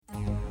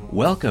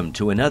Welcome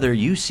to another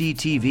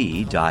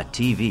UCTV.tv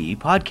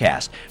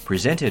podcast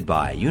presented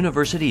by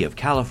University of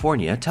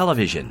California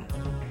Television.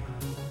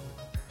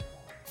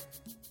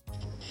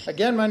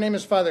 Again, my name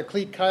is Father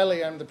Cleet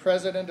Kiley. I'm the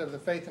president of the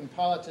Faith and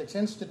Politics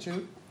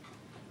Institute,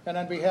 and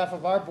on behalf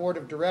of our board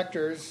of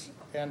directors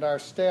and our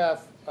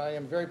staff, I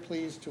am very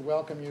pleased to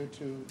welcome you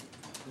to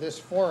this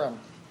forum.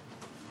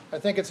 I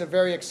think it's a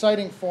very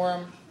exciting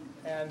forum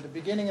and the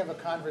beginning of a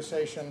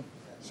conversation,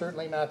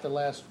 certainly not the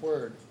last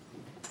word.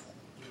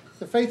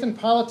 The Faith and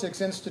Politics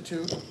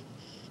Institute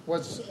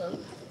was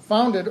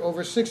founded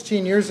over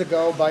 16 years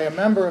ago by a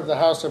member of the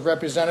House of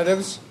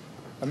Representatives,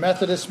 a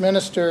Methodist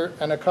minister,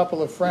 and a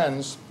couple of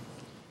friends.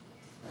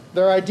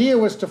 Their idea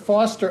was to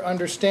foster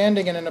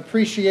understanding and an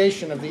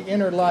appreciation of the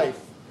inner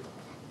life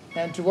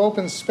and to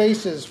open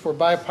spaces for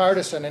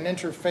bipartisan and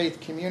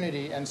interfaith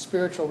community and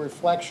spiritual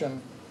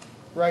reflection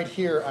right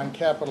here on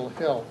Capitol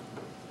Hill.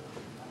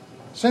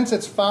 Since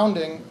its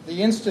founding,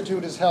 the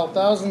Institute has held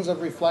thousands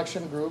of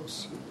reflection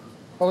groups,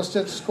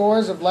 hosted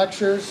scores of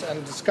lectures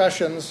and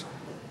discussions,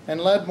 and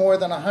led more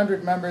than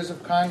 100 members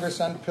of Congress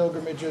on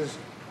pilgrimages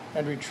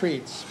and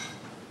retreats.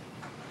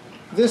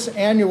 This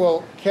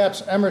annual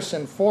Capps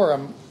Emerson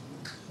Forum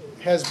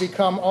has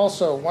become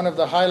also one of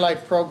the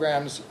highlight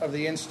programs of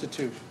the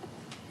Institute.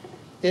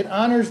 It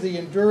honors the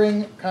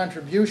enduring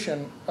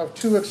contribution of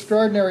two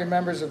extraordinary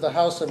members of the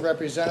House of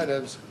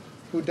Representatives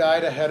who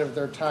died ahead of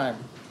their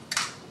time.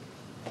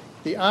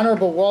 The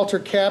Honorable Walter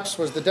Capps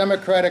was the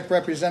Democratic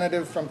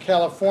representative from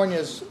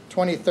California's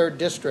 23rd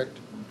District.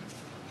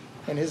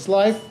 In his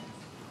life,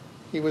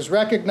 he was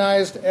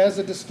recognized as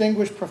a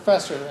distinguished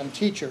professor and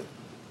teacher,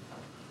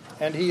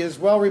 and he is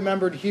well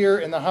remembered here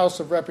in the House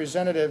of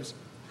Representatives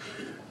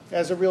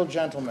as a real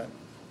gentleman,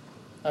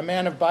 a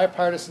man of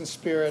bipartisan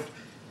spirit,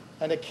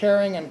 and a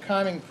caring and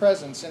calming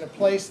presence in a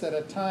place that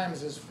at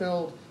times is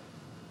filled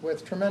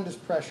with tremendous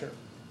pressure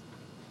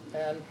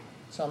and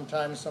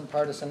sometimes some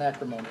partisan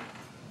acrimony.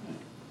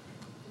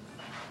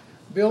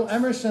 Bill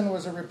Emerson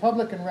was a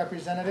Republican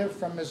representative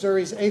from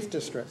Missouri's 8th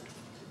District.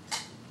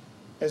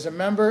 As a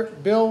member,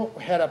 Bill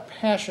had a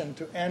passion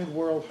to end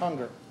world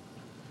hunger.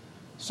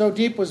 So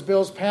deep was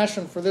Bill's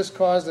passion for this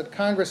cause that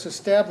Congress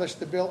established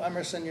the Bill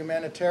Emerson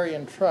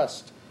Humanitarian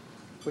Trust,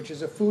 which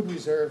is a food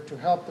reserve to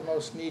help the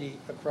most needy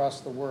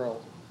across the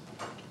world.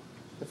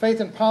 The Faith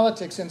and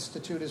Politics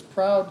Institute is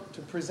proud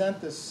to present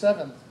this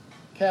 7th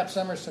Capps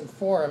Emerson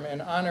Forum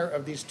in honor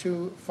of these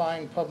two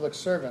fine public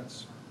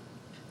servants.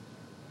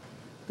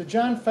 The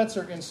John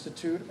Fetzer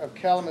Institute of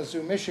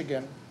Kalamazoo,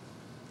 Michigan,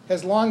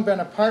 has long been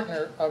a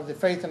partner of the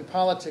Faith and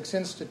Politics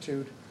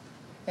Institute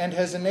and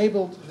has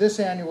enabled this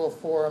annual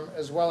forum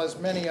as well as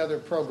many other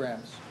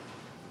programs.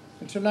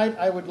 And tonight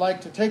I would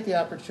like to take the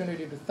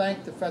opportunity to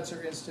thank the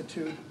Fetzer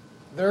Institute,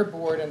 their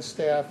board and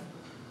staff,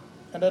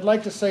 and I'd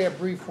like to say a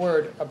brief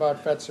word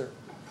about Fetzer.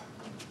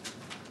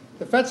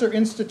 The Fetzer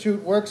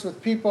Institute works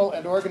with people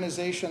and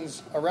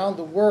organizations around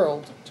the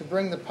world to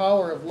bring the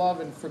power of love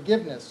and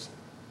forgiveness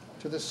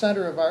to the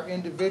center of our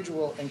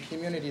individual and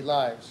community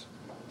lives.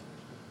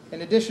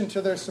 In addition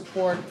to their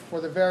support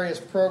for the various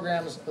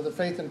programs of the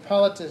Faith and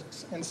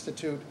Politics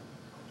Institute,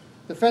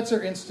 the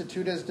Fetzer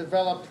Institute has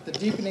developed the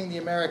Deepening the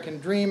American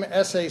Dream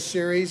essay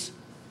series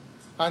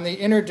on the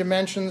inner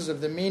dimensions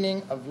of the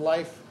meaning of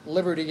life,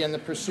 liberty, and the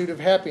pursuit of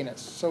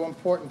happiness, so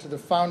important to the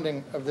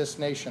founding of this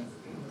nation.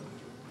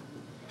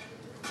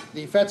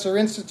 The Fetzer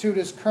Institute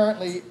is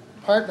currently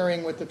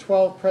partnering with the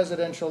 12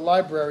 presidential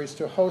libraries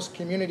to host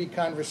community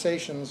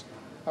conversations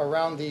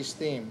around these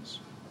themes.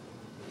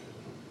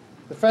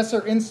 The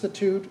Fetzer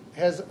Institute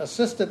has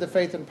assisted the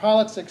Faith and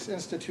Politics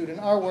Institute in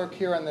our work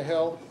here on the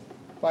Hill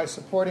by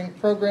supporting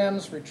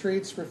programs,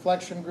 retreats,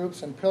 reflection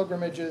groups, and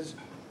pilgrimages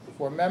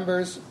for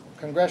members,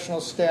 congressional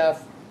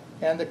staff,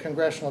 and the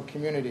congressional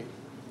community.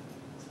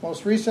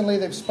 Most recently,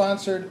 they've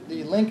sponsored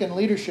the Lincoln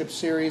Leadership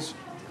Series,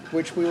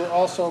 which we were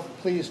also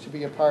pleased to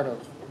be a part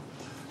of.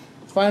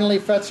 Finally,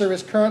 Fetzer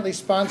is currently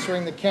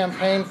sponsoring the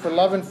Campaign for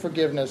Love and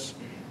Forgiveness,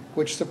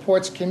 which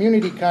supports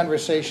community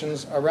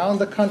conversations around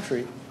the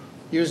country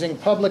using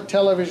public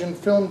television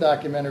film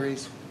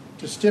documentaries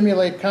to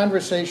stimulate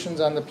conversations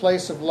on the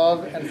place of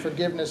love and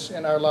forgiveness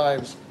in our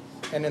lives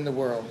and in the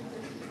world.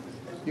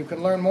 You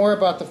can learn more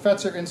about the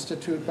Fetzer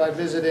Institute by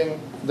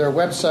visiting their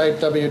website,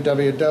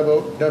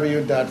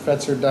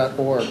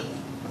 www.fetzer.org.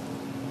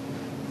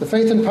 The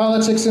Faith and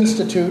Politics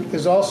Institute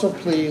is also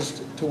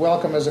pleased to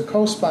welcome as a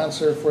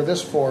co-sponsor for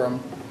this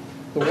forum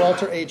the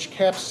Walter H.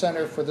 Capps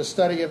Center for the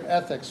Study of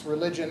Ethics,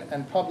 Religion,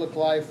 and Public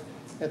Life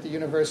at the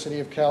University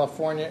of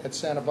California at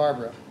Santa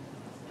Barbara.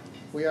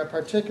 We are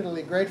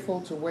particularly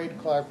grateful to Wade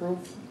Clark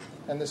Roof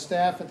and the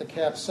staff at the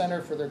Capps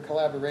Center for their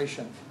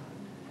collaboration.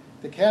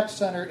 The Capps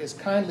Center is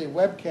kindly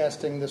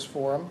webcasting this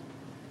forum,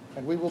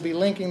 and we will be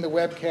linking the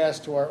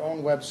webcast to our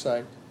own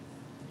website.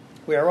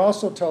 We are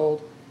also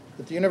told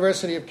that the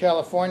University of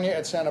California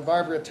at Santa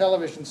Barbara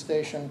television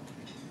station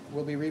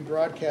will be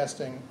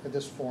rebroadcasting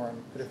this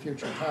forum at a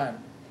future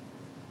time.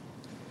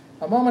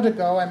 A moment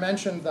ago, I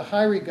mentioned the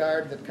high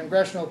regard that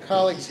congressional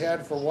colleagues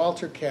had for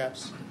Walter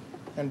Capps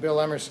and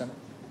Bill Emerson.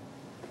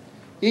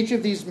 Each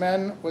of these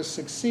men was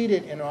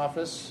succeeded in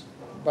office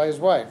by his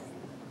wife.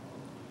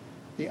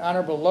 The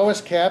Honorable Lois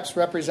Capps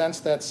represents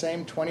that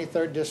same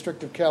 23rd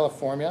District of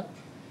California,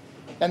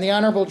 and the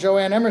Honorable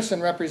Joanne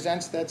Emerson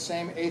represents that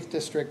same 8th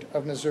District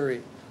of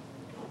Missouri.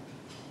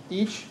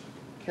 Each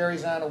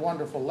carries on a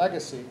wonderful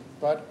legacy,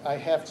 but I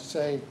have to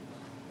say,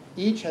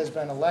 each has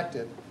been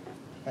elected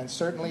and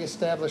certainly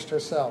established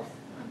herself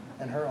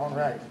in her own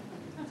right.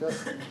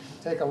 Just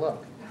take a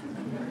look.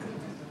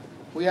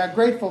 We are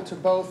grateful to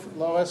both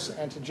Lois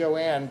and to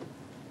Joanne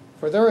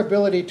for their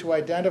ability to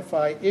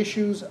identify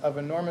issues of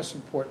enormous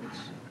importance.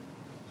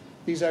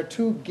 These are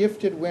two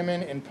gifted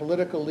women in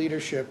political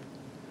leadership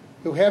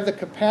who have the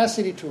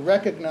capacity to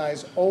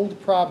recognize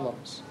old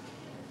problems,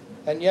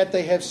 and yet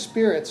they have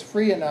spirits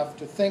free enough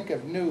to think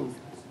of new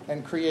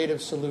and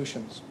creative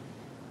solutions.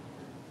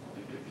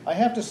 I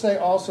have to say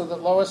also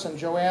that Lois and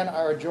Joanne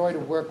are a joy to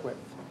work with.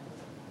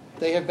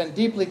 They have been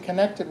deeply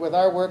connected with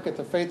our work at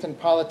the Faith and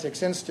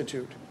Politics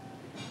Institute.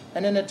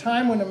 And in a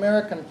time when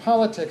American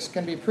politics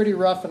can be pretty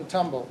rough and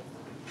tumble,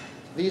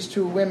 these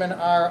two women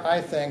are,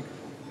 I think,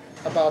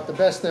 about the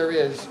best there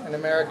is in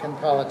American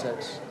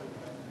politics.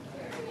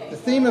 The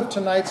theme of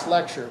tonight's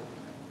lecture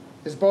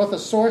is both a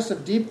source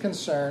of deep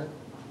concern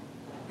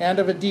and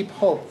of a deep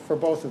hope for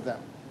both of them.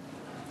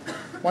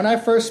 When I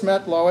first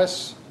met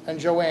Lois and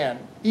Joanne,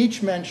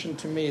 each mentioned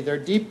to me their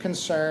deep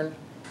concern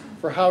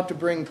for how to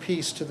bring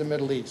peace to the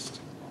Middle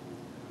East.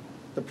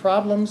 The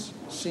problems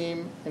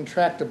seem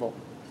intractable.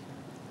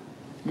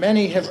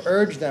 Many have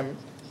urged them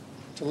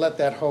to let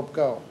that hope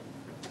go.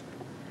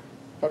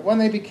 But when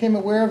they became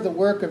aware of the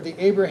work of the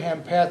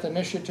Abraham Path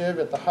Initiative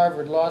at the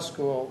Harvard Law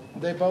School,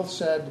 they both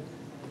said,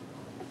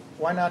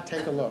 why not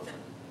take a look?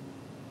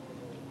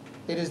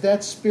 It is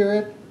that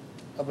spirit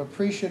of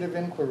appreciative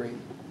inquiry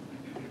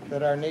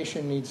that our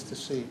nation needs to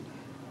see.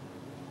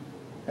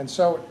 And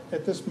so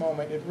at this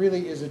moment, it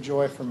really is a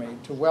joy for me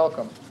to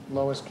welcome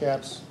Lois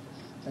Capps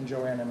and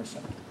Joanne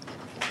Emerson.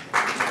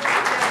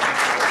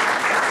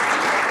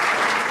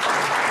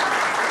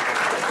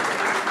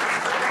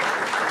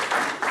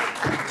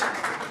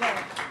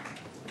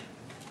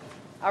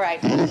 All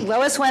right.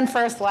 Lois went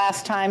first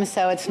last time,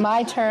 so it's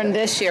my turn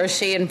this year,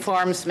 she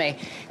informs me.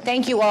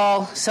 Thank you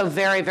all so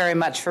very, very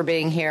much for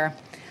being here.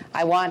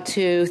 I want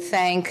to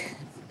thank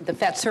the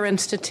Fetzer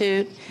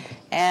Institute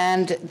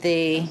and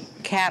the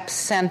Capps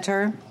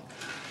Center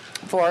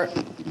for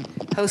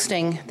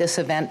hosting this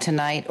event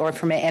tonight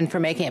and for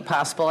making it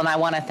possible. And I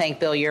want to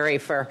thank Bill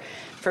Urey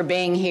for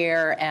being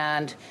here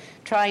and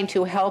trying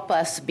to help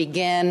us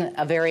begin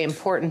a very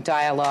important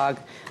dialogue,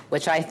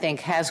 which I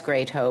think has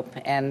great hope,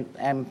 and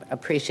I'm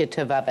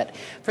appreciative of it.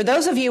 For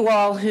those of you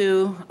all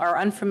who are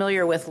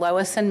unfamiliar with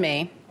Lois and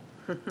me,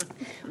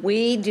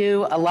 we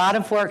do a lot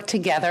of work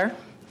together,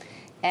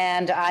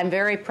 and I'm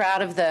very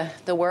proud of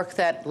the work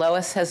that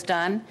Lois has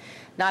done,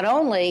 not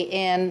only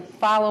in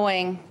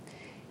following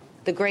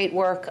the great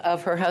work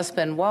of her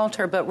husband,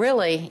 Walter, but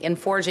really in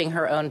forging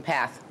her own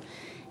path.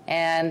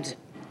 And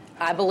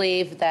I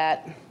believe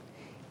that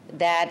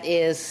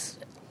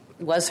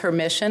was her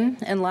mission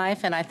in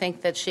life, and I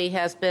think that she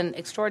has been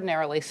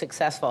extraordinarily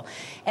successful.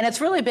 And it's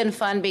really been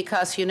fun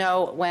because, you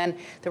know, when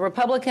the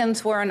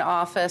Republicans were in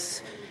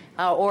office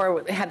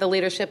or had the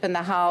leadership in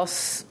the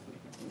House,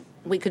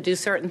 we could do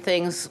certain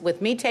things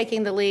with me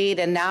taking the lead,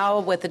 and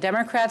now with the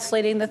Democrats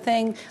leading the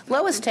thing,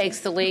 Lois takes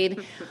the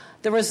lead.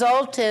 The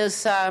result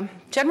is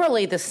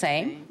generally the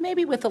same,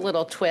 maybe with a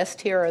little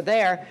twist here or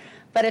there,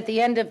 but at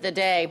the end of the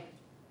day,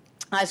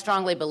 I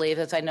strongly believe,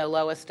 as I know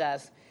Lois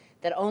does,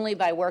 that only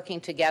by working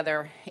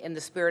together in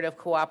the spirit of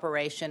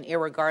cooperation,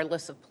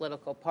 irregardless of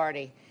political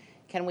party,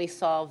 can we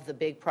solve the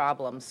big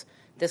problems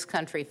this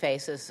country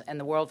faces and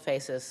the world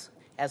faces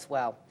as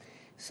well.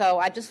 So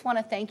I just want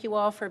to thank you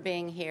all for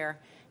being here.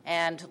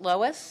 And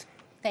Lois,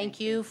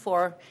 thank you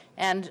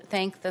and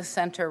thank the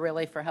center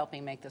really for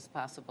helping make this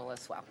possible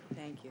as well.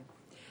 Thank you.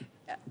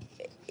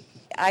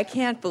 I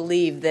can't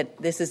believe that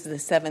this is the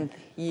 7th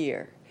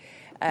year.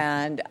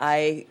 And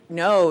I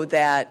know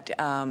that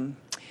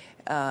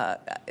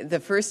the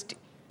first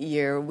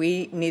year,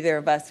 neither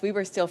of us, we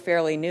were still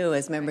fairly new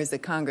as members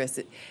of Congress.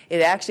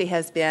 It actually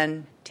has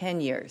been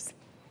 10 years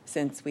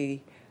since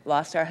we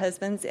lost our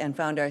husbands and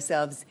found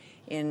ourselves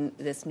in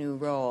this new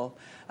role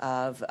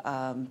of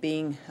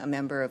being a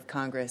member of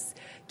Congress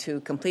to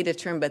complete a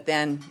term. But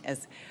then,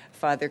 as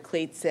Father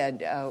Cleet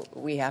said,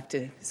 we have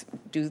to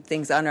do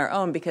things on our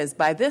own, because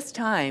by this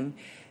time,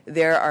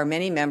 there are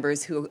many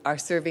members who are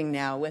serving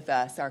now with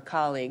us, our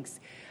colleagues.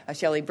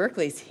 Shelley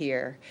Berkeley's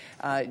here.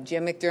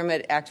 Jim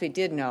McDermott actually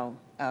did know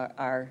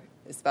our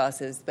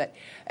spouses,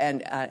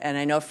 and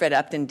I know Fred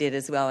Upton did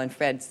as well, and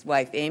Fred's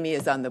wife Amy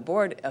is on the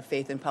board of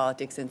Faith and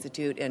Politics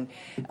Institute, and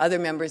other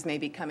members may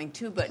be coming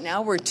too, but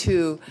now we're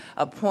to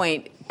a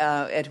point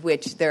at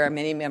which there are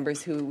many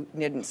members who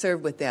didn't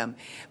serve with them.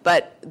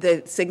 But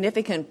the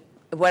significant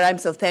what I'm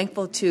so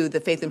thankful to the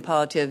Faith and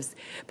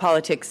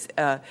Politics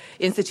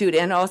Institute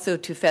and also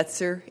to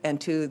Fetzer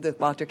and to the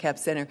Walter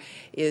Capps Center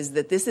is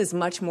that this is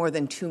much more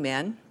than two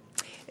men.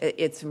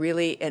 it's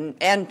really,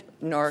 and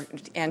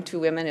two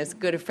women, as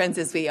good of friends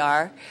as we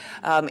are,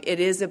 it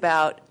is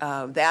about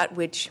that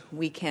which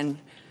we can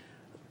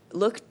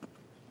look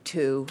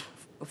to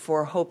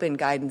for hope and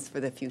guidance for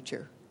the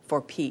future,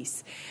 for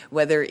peace,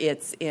 whether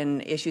it's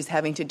in issues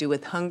having to do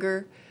with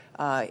hunger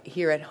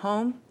here at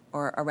home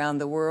or around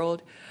the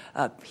world,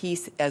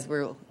 peace as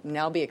we'll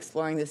now be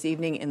exploring this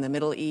evening in the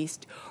Middle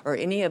East, or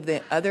any of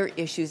the other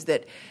issues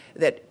that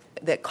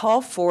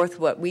call forth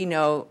what we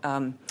know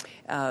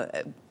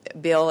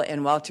Bill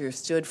and Walter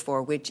stood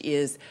for, which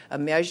is a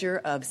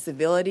measure of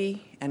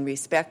civility and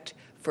respect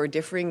for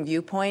differing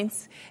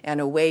viewpoints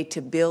and a way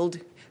to build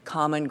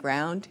common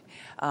ground.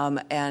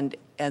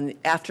 And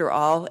after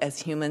all, as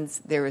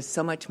humans, there is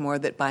so much more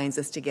that binds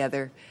us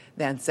together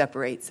than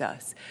separates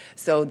us.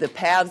 So the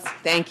paths,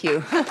 thank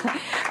you.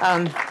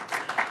 And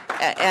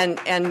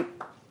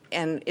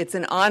it's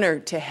an honor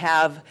to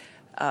have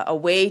a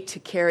way to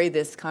carry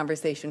this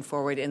conversation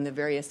forward in the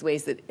various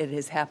ways that it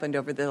has happened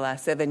over the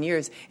last 7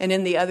 years, and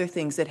in the other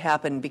things that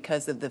happened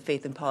because of the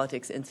Faith and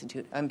Politics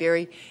Institute. I'm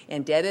very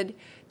indebted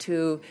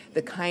to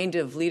the kind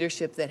of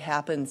leadership that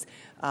happens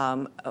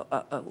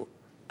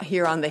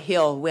here on the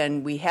Hill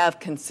when we have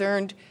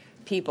concerned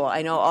people.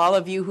 I know all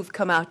of you who've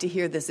come out to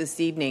hear this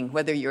evening,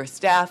 whether you're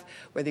staff,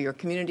 whether you're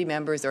community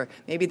members, or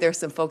maybe there's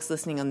some folks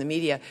listening on the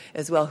media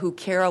as well who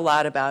care a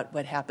lot about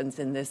what happens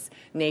in this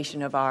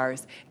nation of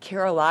ours,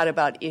 care a lot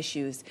about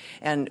issues.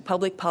 And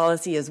public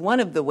policy is one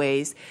of the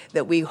ways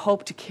that we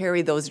hope to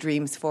carry those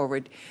dreams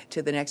forward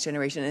to the next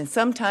generation. And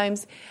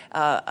sometimes,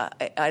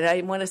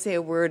 I want to say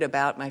a word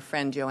about my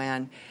friend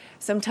Joanne.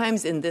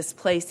 Sometimes in this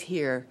place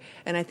here,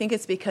 and I think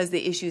it's because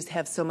the issues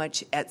have so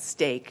much at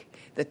stake,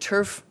 the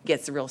turf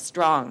gets real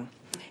strong,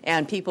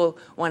 and people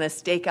want to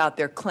stake out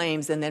their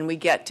claims, and then we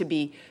get to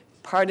be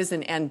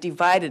partisan and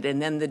divided, and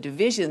then the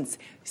divisions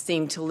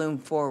seem to loom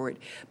forward.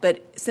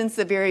 But since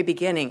the very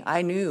beginning,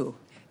 I knew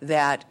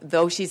that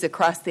though she's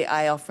across the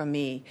aisle from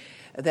me,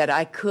 that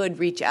I could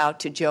reach out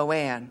to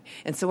Joanne.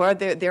 And so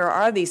there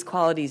are these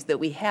qualities that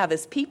we have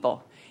as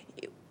people.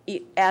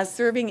 As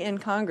serving in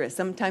Congress,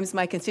 sometimes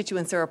my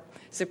constituents are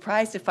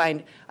surprised to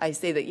find I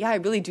say that, yeah, I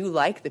really do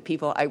like the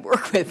people I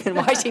work with in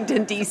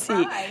Washington,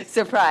 D.C.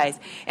 Surprise.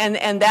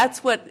 And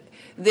that's what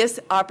this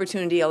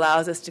opportunity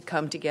allows us to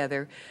come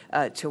together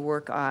to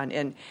work on.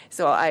 And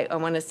so I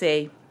want to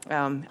say,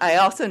 I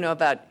also know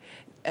about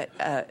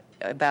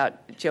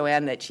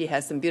Joanne that she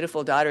has some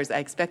beautiful daughters. I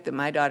expect that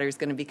my daughter is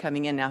going to be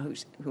coming in now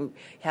who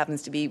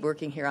happens to be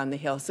working here on the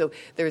Hill. So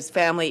there's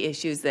family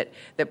issues that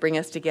bring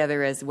us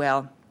together as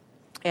well.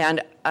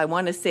 And I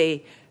want to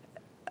say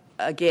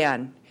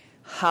again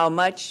how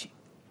much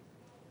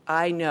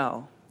I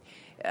know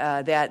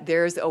that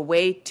there's a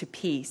way to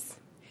peace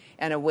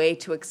and a way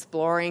to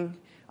exploring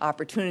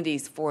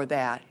opportunities for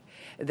that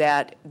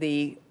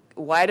the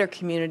wider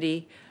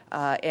community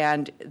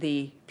and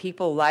the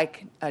people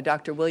like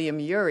Dr. William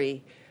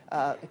Ury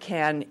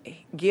can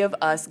give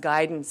us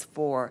guidance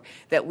for,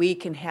 that we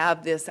can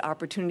have this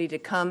opportunity to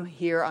come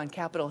here on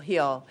Capitol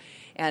Hill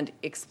and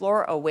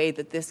explore a way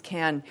that this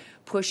can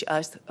push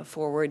us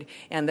forward,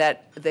 and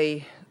that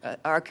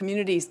our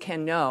communities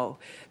can know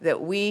that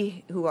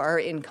we who are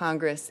in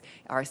Congress,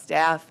 our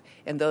staff,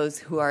 and those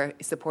who are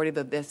supportive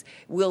of this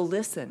will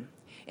listen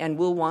and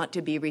will want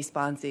to be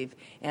responsive,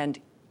 and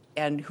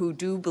who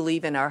do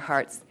believe in our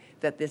hearts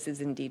that this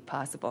is indeed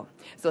possible.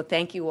 So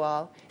thank you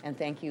all, and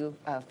thank you,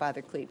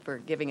 Father Cleet, for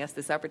giving us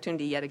this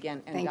opportunity yet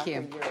again. And thank Dr. you.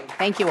 Ury.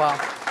 Thank you all.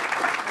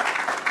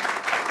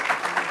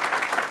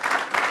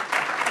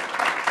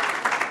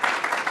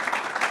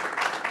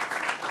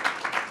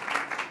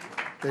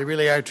 They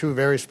really are two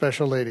very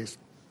special ladies.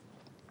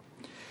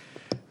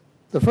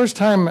 The first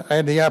time I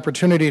had the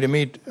opportunity to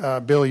meet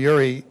Bill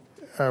Ury,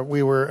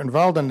 we were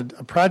involved in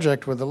a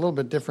project with a little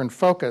bit different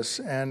focus,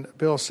 and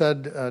Bill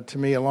said to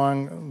me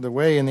along the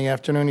way in the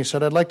afternoon, he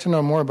said, I'd like to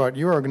know more about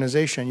your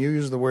organization. You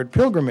use the word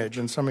pilgrimage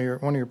in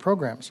one of your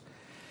programs.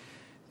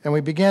 And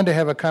we began to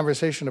have a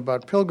conversation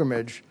about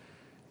pilgrimage,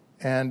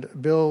 and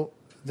Bill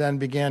then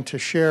began to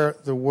share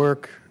the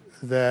work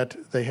that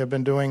they have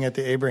been doing at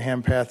the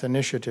Abraham Path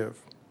Initiative.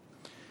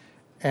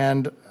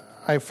 And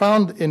I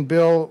found in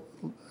Bill,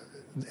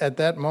 at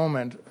that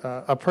moment,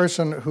 a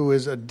person who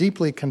is a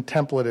deeply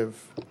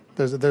contemplative.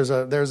 There's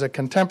a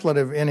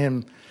contemplative in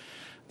him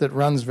that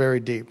runs very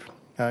deep.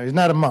 He's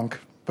not a monk,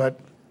 but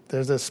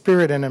there's a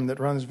spirit in him that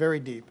runs very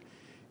deep,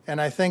 and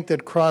I think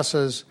that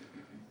crosses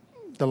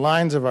the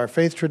lines of our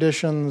faith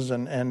traditions.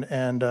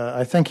 And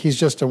I think he's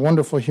just a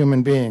wonderful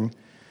human being.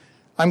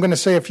 I'm going to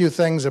say a few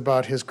things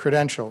about his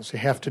credentials. You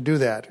have to do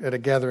that at a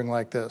gathering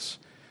like this.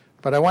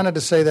 But I wanted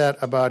to say that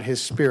about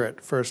his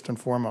spirit first and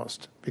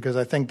foremost, because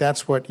I think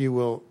that's what you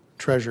will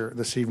treasure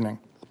this evening.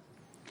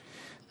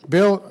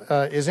 Bill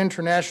is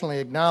internationally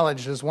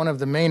acknowledged as one of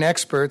the main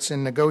experts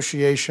in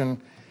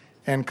negotiation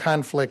and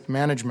conflict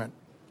management.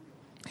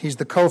 He's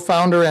the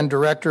co-founder and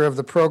director of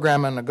the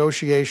program on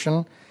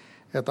negotiation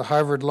at the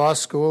Harvard Law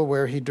School,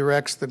 where he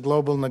directs the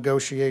Global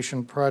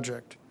Negotiation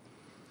Project.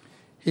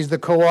 He's the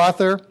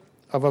co-author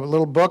of a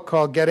little book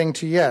called Getting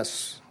to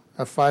Yes,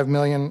 a 5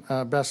 million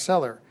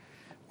bestseller,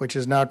 which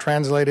is now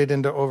translated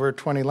into over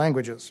 20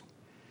 languages.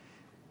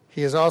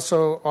 He has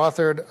also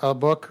authored a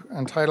book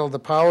entitled The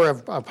Power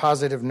of a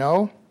Positive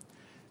No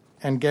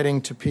and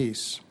Getting to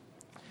Peace.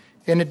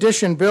 In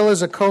addition, Bill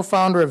is a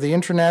co-founder of the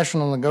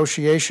International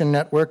Negotiation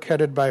Network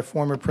headed by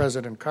former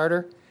President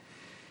Carter.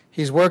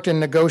 He's worked in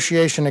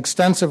negotiation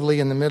extensively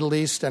in the Middle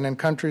East and in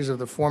countries of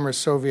the former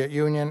Soviet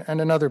Union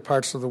and in other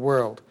parts of the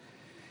world.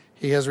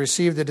 He has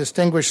received the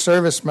Distinguished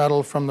Service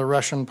Medal from the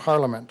Russian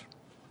Parliament.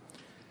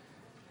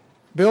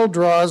 Bill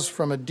draws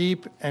from a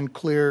deep and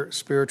clear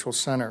spiritual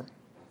center.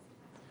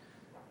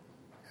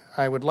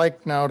 I would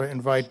like now to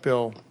invite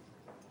Bill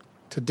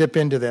to dip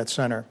into that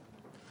center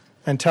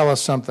and tell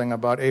us something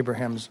about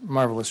Abraham's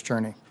marvelous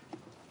journey.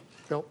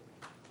 Bill?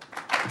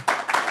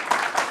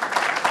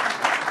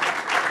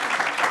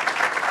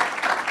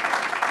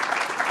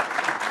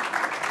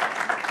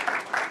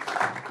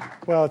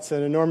 Well, it's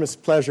an enormous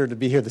pleasure to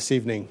be here this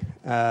evening.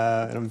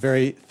 And I'm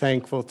very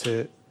thankful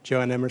to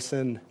Joanne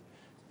Emerson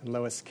and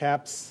Lois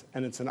Capps,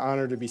 and it's an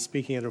honor to be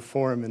speaking at a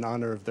forum in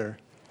honor of their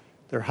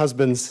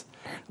husbands.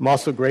 I'm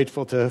also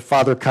grateful to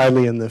Father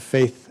Kiley and the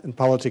Faith and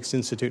Politics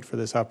Institute for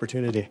this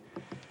opportunity.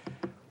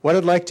 What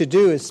I'd like to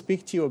do is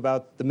speak to you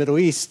about the Middle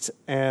East,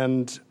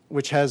 and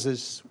which has,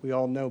 as we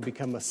all know,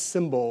 become a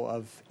symbol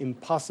of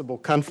impossible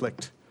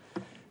conflict.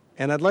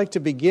 And I'd like to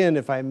begin,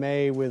 if I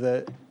may, with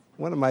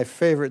one of my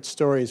favorite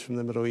stories from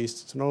the Middle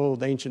East. It's an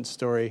old ancient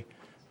story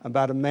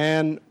about a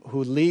man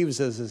who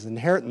leaves as his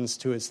inheritance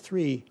to his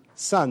 3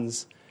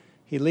 sons.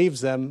 He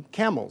leaves them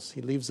camels.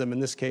 He leaves them, in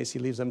this case,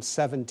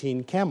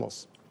 17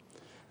 camels.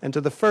 And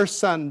to the first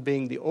son,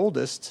 being the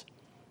oldest,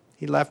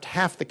 he left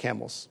half the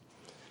camels.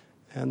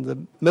 And the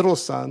middle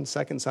son,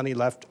 second son, he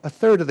left a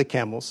third of the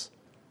camels.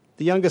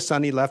 The youngest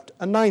son, he left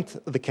a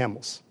 1/9 of the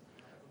camels.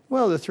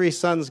 Well, the 3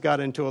 sons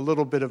got into a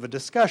little bit of a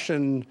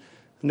discussion,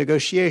 a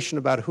negotiation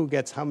about who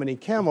gets how many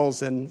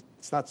camels, and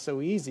it's not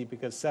so easy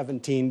because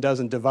 17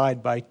 doesn't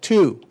divide by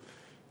 2.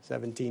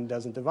 17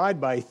 doesn't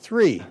divide by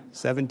 3.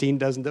 17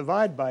 doesn't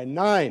divide by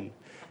 9.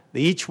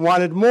 They each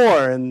wanted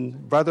more,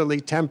 and brotherly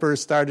temper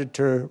started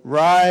to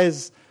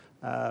rise.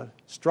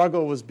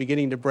 Struggle was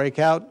beginning to break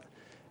out.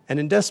 And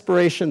in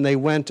desperation, they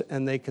went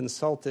and they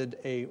consulted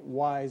a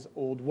wise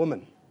old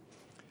woman.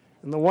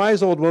 And the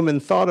wise old woman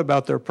thought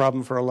about their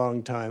problem for a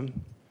long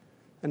time.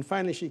 And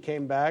finally, she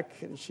came back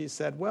and she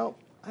said, well,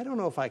 I don't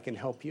know if I can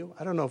help you.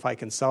 I don't know if I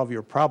can solve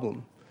your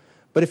problem.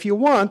 But if you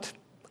want,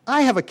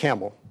 I have a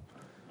camel.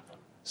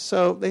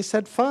 So they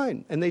said,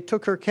 fine. And they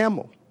took her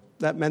camel.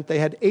 That meant they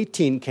had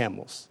 18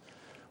 camels.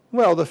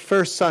 Well, the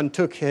first son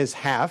took his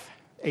half.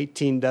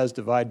 18 does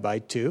divide by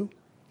 2.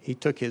 He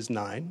took his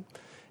 9.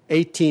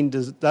 18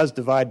 does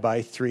divide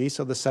by 3,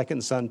 so the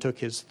second son took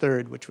his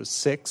third, which was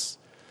 6.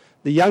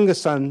 The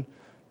youngest son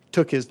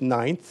took his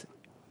 9th.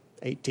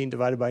 18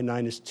 divided by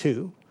 9 is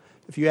 2.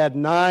 If you add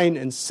 9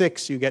 and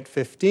 6, you get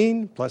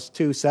 15, plus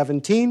 2,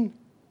 17.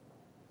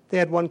 They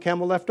had 1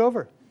 camel left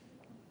over.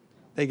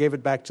 They gave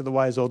it back to the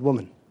wise old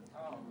woman.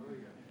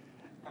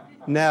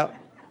 Now,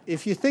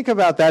 if you think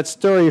about that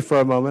story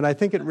for a moment, I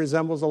think it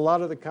resembles a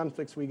lot of the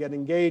conflicts we get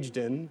engaged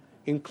in,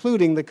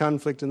 including the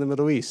conflict in the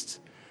Middle East,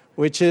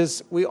 which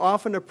is we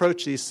often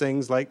approach these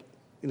things like,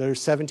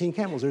 there's 17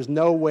 camels. There's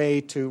no way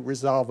to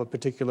resolve a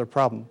particular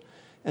problem.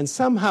 And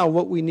somehow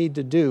what we need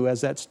to do,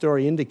 as that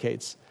story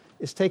indicates,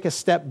 is take a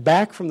step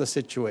back from the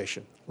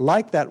situation,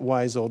 like that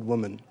wise old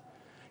woman,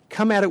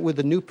 come at it with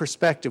a new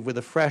perspective, with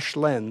a fresh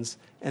lens,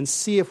 and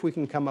see if we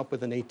can come up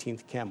with an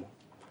 18th camel.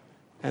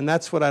 And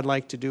that's what I'd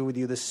like to do with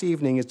you this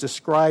evening, is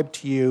describe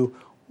to you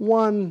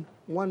one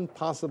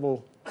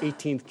possible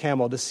 18th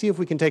camel, to see if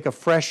we can take a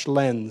fresh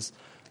lens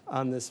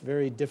on this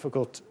very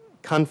difficult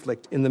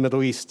conflict in the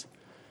Middle East.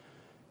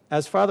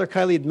 As Father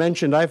Kiley had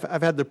mentioned, I've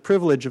had the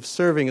privilege of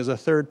serving as a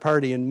third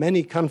party in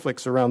many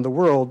conflicts around the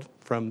world,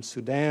 from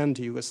Sudan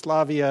to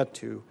Yugoslavia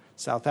to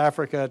South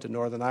Africa to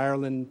Northern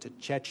Ireland to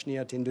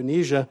Chechnya to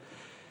Indonesia.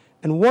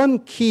 And one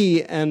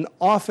key and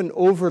often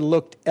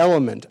overlooked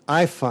element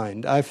I've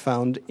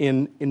found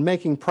in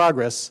making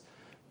progress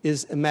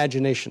is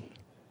imagination.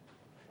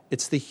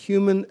 It's the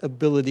human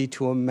ability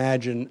to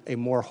imagine a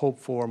more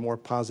hopeful or more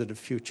positive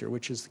future,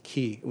 which is the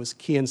key. It was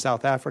key in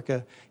South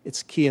Africa.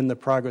 It's key in the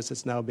progress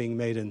that's now being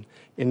made in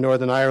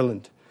Northern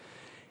Ireland.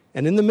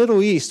 And in the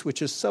Middle East,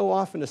 which is so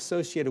often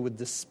associated with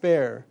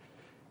despair,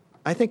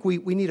 I think we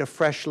need a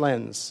fresh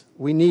lens.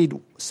 We need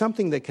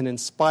something that can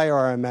inspire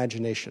our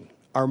imagination,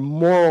 our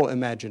moral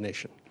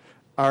imagination,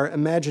 our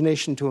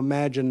imagination to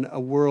imagine a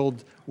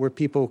world where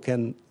people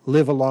can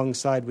live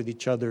alongside with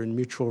each other in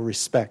mutual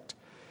respect.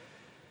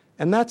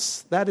 And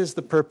that is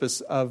the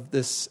purpose of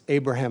this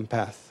Abraham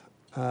path.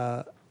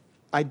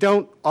 I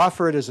don't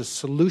offer it as a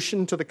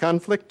solution to the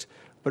conflict,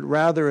 but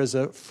rather as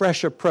a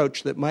fresh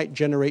approach that might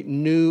generate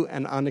new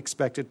and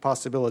unexpected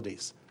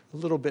possibilities, a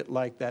little bit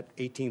like that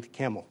 18th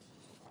camel.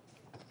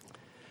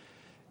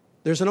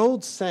 There's an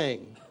old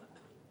saying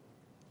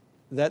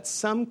that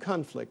some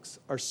conflicts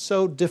are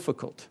so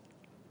difficult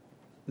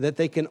that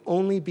they can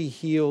only be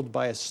healed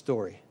by a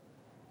story.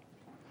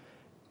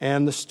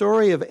 And the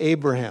story of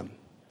Abraham,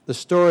 the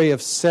story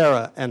of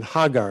Sarah and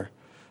Hagar,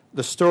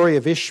 the story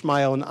of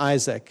Ishmael and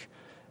Isaac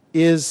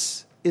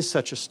is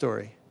such a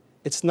story.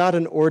 It's not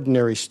an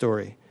ordinary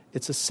story.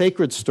 It's a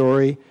sacred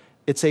story.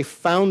 It's a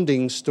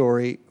founding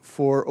story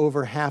for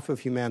over half of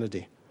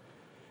humanity.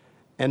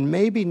 And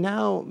maybe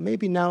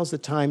now's the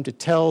time to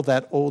tell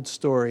that old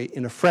story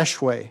in a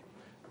fresh way,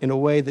 in a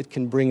way that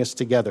can bring us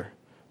together,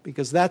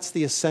 because that's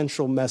the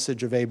essential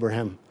message of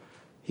Abraham.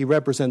 He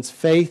represents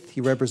faith,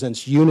 he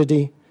represents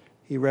unity,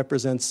 he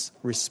represents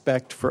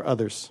respect for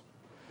others.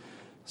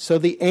 So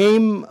the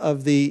aim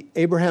of the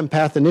Abraham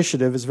Path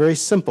Initiative is very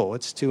simple.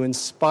 It's to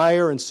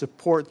inspire and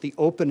support the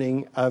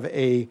opening of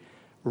a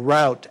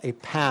route, a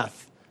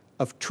path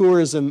of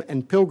tourism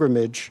and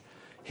pilgrimage,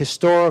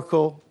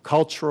 historical,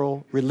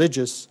 cultural,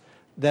 religious,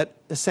 that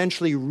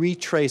essentially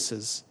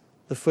retraces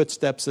the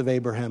footsteps of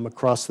Abraham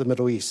across the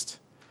Middle East.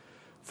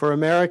 For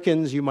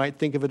Americans, you might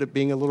think of it as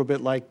being a little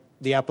bit like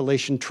the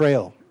Appalachian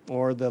Trail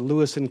or the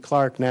Lewis and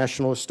Clark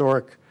National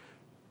Historic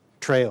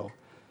Trail.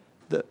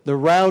 The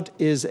route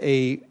is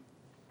the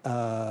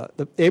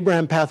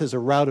Abraham Path is a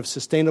route of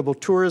sustainable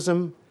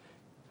tourism.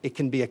 It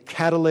can be a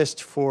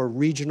catalyst for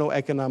regional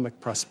economic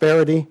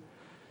prosperity.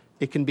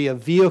 It can be a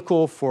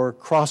vehicle for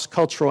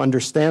cross-cultural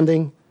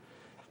understanding,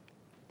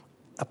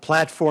 a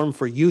platform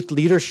for youth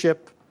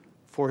leadership,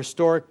 for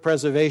historic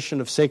preservation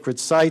of sacred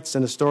sites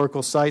and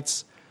historical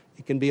sites.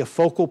 It can be a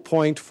focal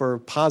point for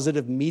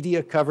positive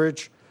media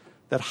coverage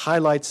that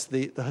highlights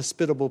the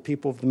hospitable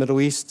people of the Middle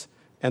East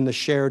and the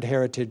shared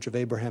heritage of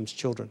Abraham's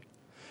children.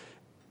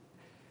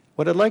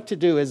 What I'd like to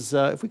do is,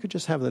 if we could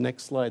just have the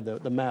next slide,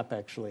 the map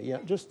actually. Yeah,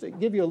 just to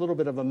give you a little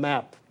bit of a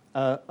map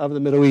of the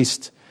Middle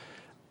East.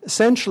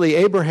 Essentially,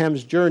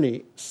 Abraham's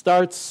journey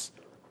starts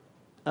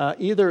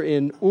either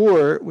in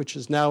Ur, which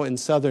is now in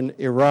southern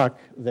Iraq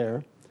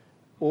there,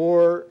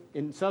 or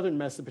in southern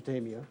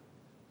Mesopotamia,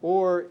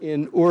 or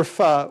in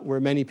Urfa, where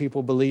many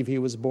people believe he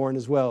was born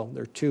as well.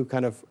 There are two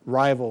kind of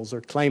rivals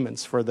or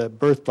claimants for the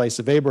birthplace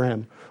of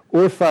Abraham.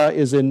 Urfa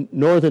is in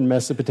northern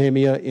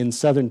Mesopotamia in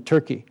southern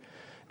Turkey.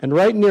 And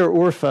right near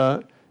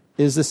Urfa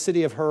is the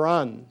city of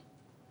Haran,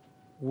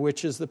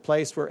 which is the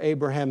place where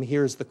Abraham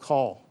hears the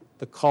call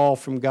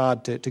from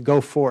God to go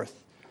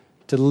forth,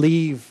 to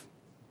leave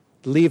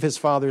his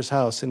father's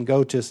house and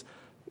go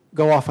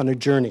off on a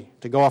journey,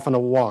 to go off on a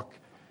walk.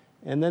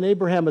 And then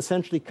Abraham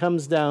essentially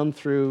comes down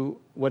through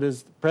what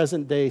is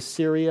present-day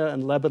Syria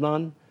and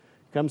Lebanon,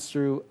 comes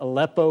through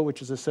Aleppo,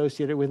 which is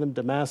associated with him,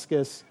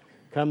 Damascus,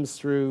 comes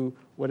through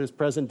what is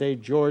present-day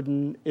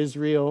Jordan,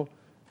 Israel,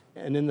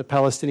 and in the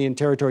Palestinian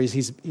territories.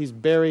 He's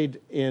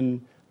buried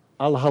in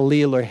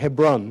Al-Halil or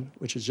Hebron,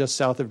 which is just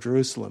south of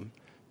Jerusalem,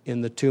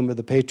 in the tomb of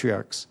the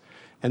patriarchs.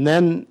 And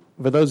then,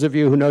 for those of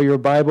you who know your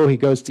Bible, he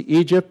goes to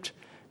Egypt.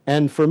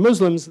 And for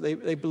Muslims,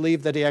 they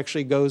believe that he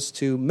actually goes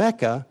to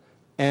Mecca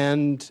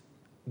and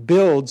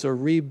builds or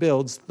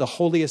rebuilds the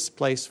holiest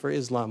place for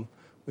Islam,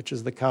 which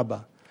is the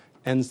Kaaba.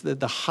 And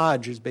the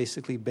Hajj is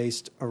basically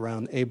based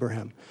around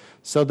Abraham.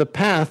 So the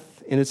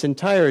path in its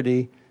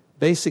entirety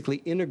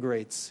basically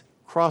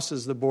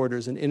crosses the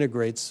borders and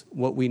integrates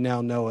what we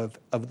now know of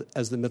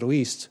as the Middle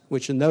East,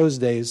 which in those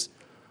days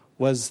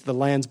was the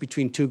lands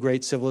between two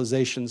great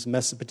civilizations,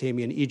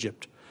 Mesopotamia and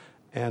Egypt.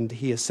 And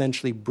he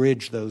essentially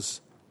bridged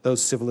those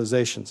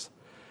civilizations.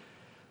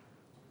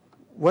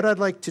 What I'd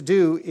like to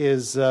do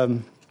is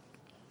the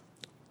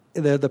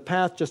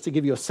path, just to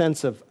give you a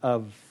sense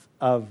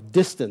of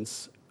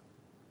distance.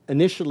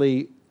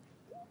 Initially,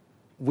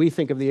 we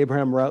think of the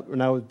Abraham route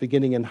now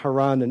beginning in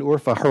Haran and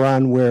Urfa.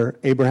 Haran, where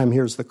Abraham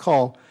hears the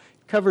call,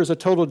 covers a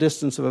total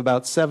distance of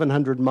about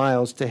 700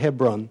 miles to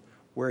Hebron,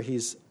 where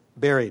he's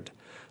buried,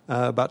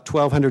 about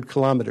 1,200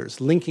 kilometers,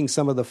 linking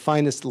some of the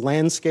finest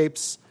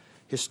landscapes,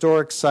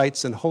 historic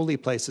sites, and holy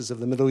places of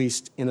the Middle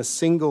East in a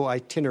single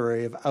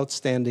itinerary of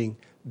outstanding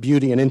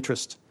beauty and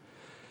interest.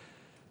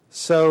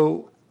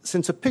 So,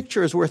 since a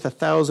picture is worth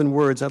 1,000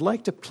 words, I'd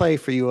like to play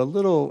for you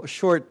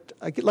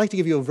I'd like to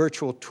give you a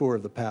virtual tour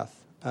of the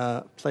path,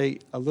 play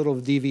a little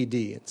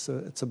DVD.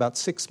 It's about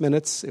 6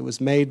 minutes. It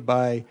was made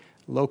by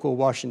local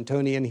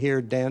Washingtonian here,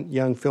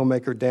 young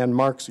filmmaker Dan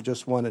Marks, who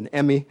just won an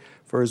Emmy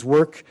for his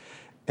work.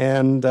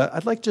 And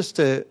I'd like just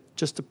to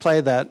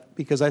play that,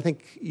 because I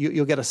think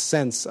you'll get a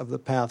sense of the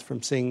path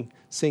from seeing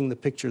the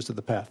pictures of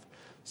the path.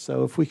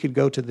 So if we could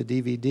go to the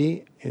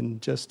DVD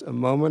in just a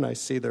moment. I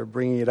see they're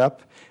bringing it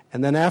up.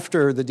 And then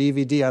after the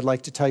DVD, I'd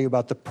like to tell you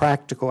about the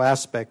practical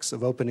aspects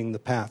of opening the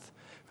path,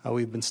 how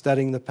we've been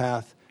studying the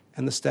path,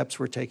 and the steps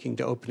we're taking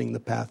to opening the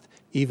path,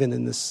 even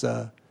in this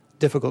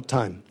difficult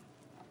time.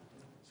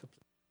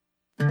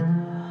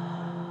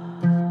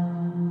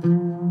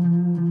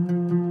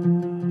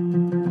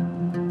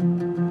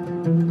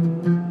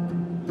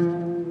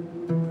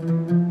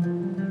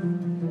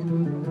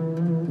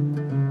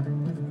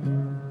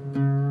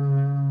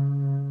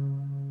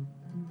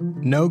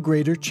 No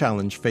greater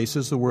challenge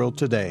faces the world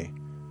today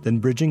than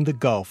bridging the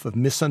gulf of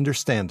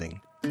misunderstanding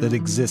that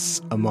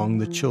exists among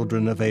the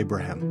children of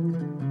Abraham.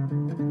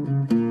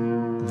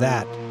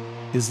 That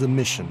is the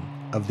mission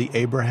of the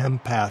Abraham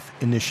Path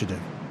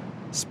Initiative.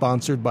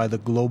 sponsored by the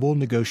Global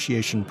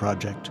Negotiation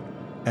Project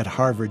at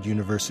Harvard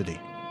University.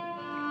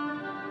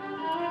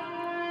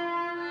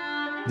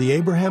 The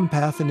Abraham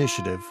Path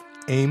Initiative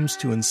aims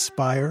to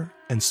inspire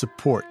and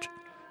support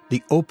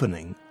the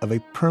opening of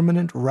a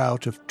permanent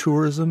route of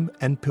tourism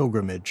and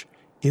pilgrimage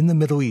in the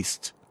Middle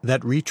East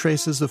that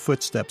retraces the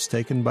footsteps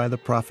taken by the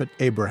prophet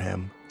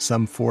Abraham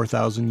some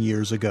 4,000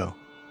 years ago.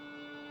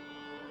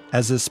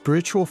 As a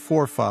spiritual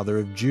forefather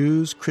of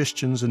Jews,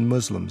 Christians, and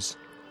Muslims,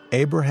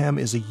 Abraham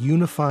is a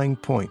unifying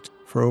point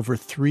for over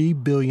 3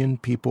 billion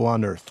people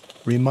on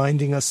earth,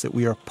 reminding us that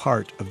we are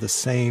part of the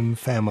same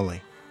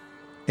family.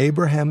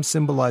 Abraham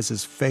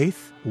symbolizes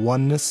faith,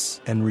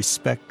 oneness, and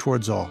respect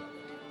towards all.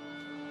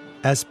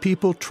 As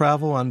people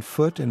travel on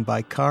foot and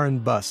by car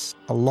and bus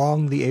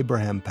along the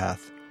Abraham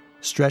Path,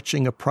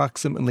 stretching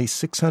approximately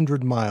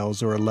 600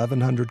 miles or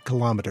 1,100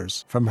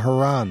 kilometers from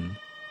Haran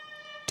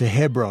to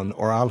Hebron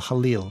or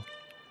Al-Khalil,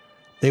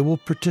 they will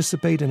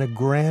participate in a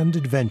grand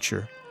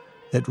adventure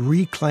that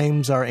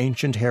reclaims our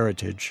ancient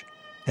heritage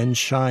and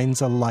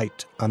shines a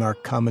light on our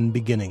common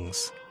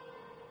beginnings.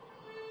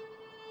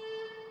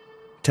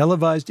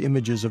 Televised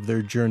images of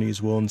their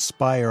journeys will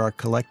inspire our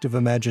collective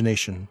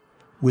imagination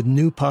with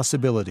new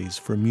possibilities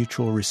for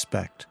mutual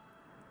respect.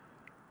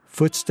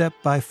 Footstep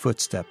by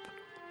footstep,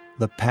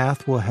 the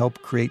path will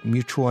help create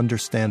mutual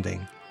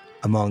understanding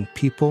among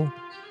people,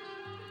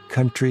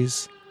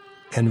 countries,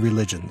 and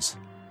religions.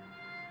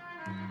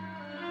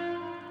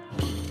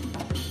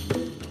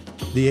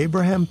 The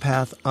Abraham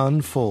Path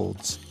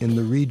unfolds in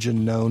the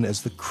region known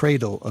as the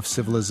cradle of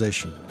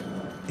civilization.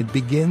 It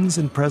begins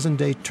in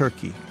present-day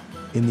Turkey,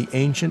 in the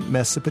ancient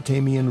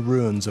Mesopotamian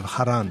ruins of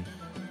Haran,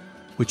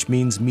 which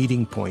means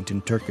meeting point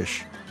in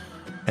Turkish,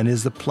 and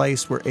is the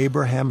place where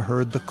Abraham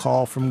heard the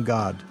call from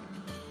God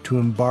to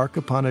embark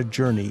upon a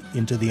journey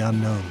into the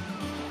unknown.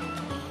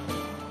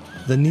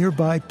 The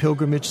nearby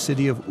pilgrimage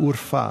city of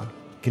Urfa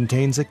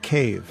contains a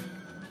cave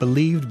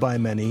believed by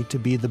many to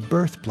be the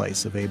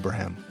birthplace of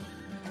Abraham,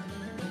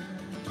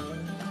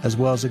 as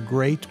well as a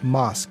great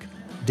mosque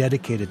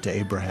dedicated to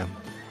Abraham.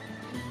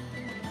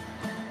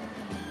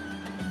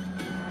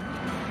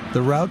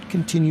 The route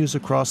continues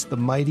across the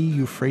mighty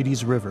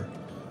Euphrates River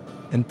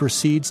and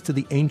proceeds to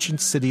the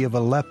ancient city of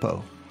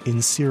Aleppo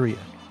in Syria,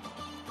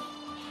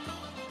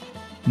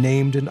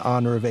 named in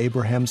honor of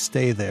Abraham's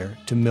stay there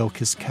to milk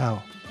his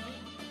cow.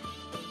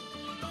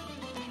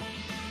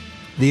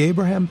 The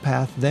Abraham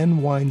Path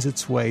then winds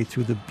its way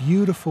through the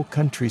beautiful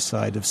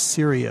countryside of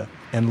Syria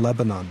and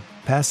Lebanon,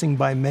 passing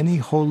by many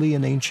holy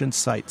and ancient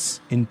sites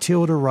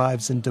until it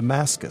arrives in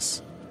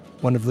Damascus,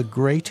 one of the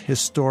great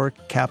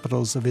historic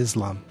capitals of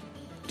Islam.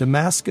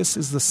 Damascus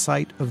is the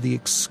site of the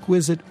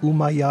exquisite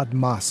Umayyad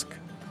Mosque,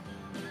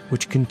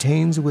 which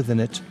contains within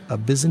it a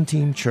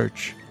Byzantine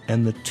church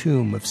and the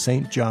tomb of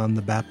St. John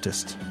the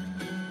Baptist.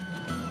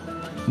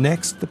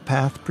 Next, the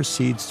path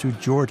proceeds through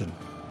Jordan,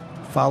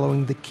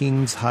 following the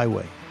King's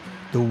Highway,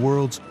 the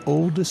world's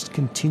oldest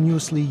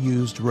continuously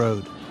used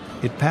road.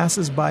 It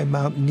passes by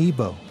Mount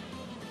Nebo,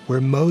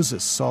 where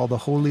Moses saw the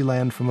Holy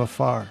Land from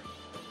afar,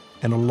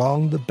 and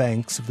along the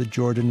banks of the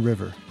Jordan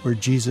River, where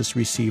Jesus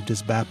received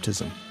his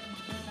baptism.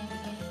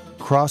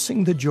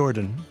 Crossing the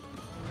Jordan,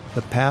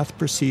 the path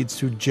proceeds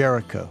through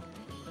Jericho,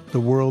 the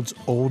world's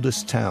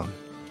oldest town,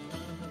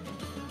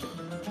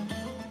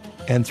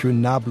 and through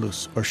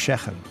Nablus or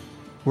Shechem,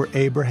 where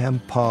Abraham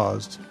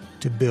paused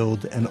to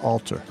build an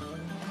altar.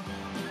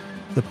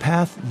 The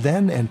path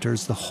then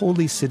enters the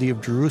holy city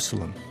of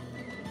Jerusalem,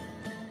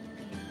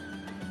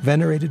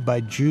 venerated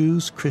by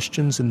Jews,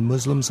 Christians, and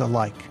Muslims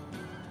alike.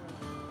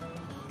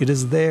 It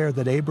is there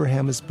that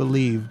Abraham is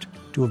believed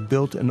to have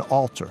built an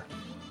altar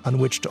on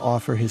which to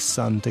offer his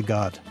son to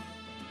God.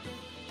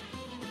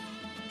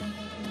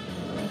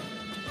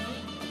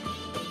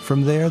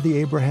 From there, the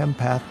Abraham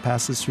Path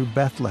passes through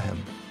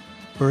Bethlehem,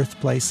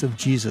 birthplace of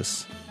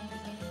Jesus.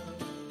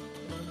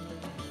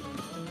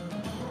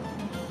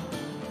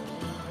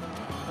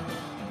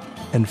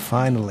 And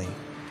finally,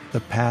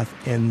 the path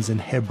ends in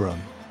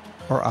Hebron,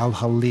 or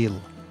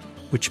Al-Khalil,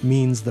 which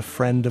means the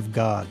friend of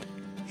God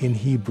in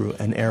Hebrew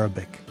and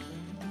Arabic.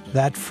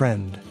 That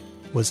friend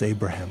was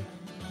Abraham.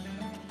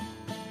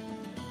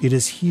 It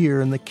is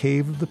here in the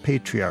cave of the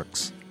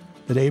patriarchs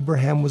that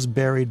Abraham was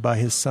buried by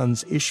his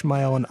sons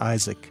Ishmael and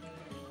Isaac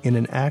in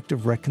an act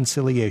of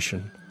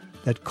reconciliation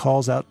that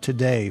calls out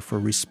today for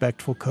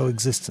respectful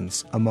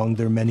coexistence among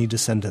their many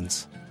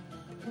descendants.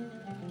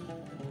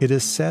 It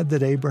is said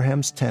that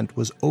Abraham's tent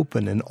was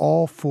open in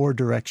all 4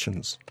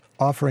 directions,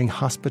 offering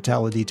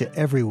hospitality to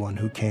everyone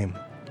who came.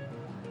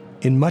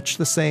 In much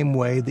the same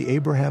way, the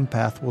Abraham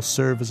Path will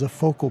serve as a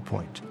focal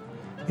point,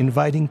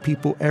 inviting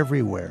people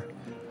everywhere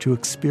to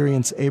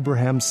experience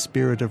Abraham's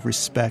spirit of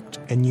respect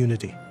and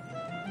unity.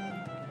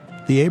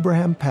 The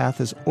Abraham Path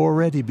has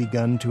already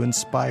begun to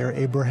inspire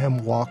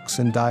Abraham walks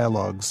and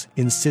dialogues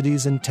in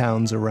cities and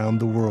towns around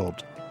the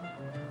world.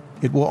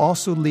 It will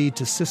also lead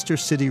to sister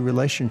city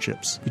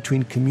relationships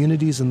between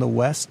communities in the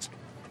West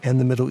and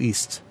the Middle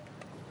East.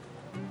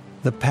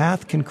 The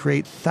path can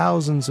create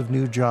thousands of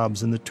new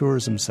jobs in the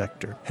tourism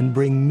sector and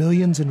bring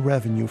millions in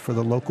revenue for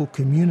the local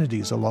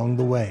communities along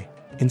the way,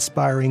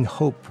 inspiring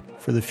hope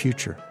for the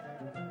future.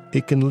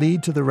 It can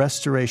lead to the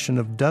restoration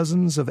of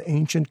dozens of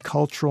ancient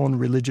cultural and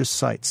religious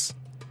sites,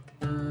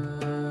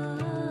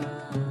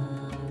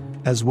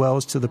 as well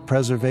as to the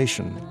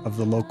preservation of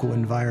the local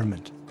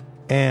environment.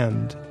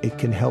 And it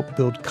can help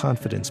build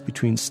confidence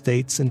between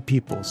states and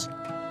peoples,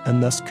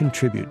 and thus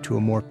contribute to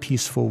a more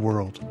peaceful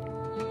world.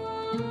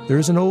 There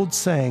is an old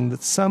saying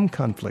that some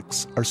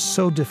conflicts are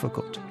so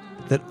difficult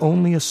that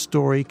only a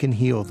story can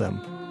heal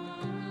them.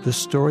 The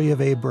story of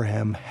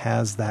Abraham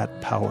has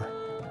that power.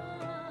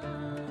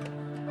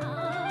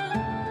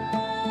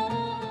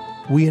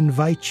 We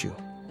invite you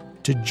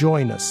to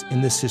join us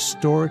in this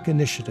historic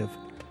initiative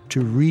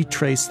to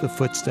retrace the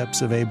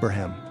footsteps of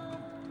Abraham.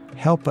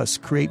 Help us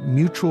create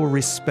mutual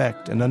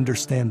respect and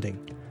understanding,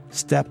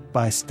 step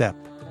by step.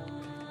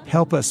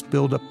 Help us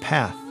build a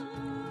path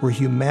where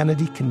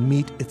humanity can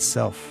meet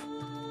itself.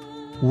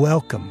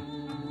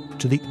 Welcome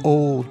to the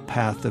old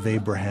path of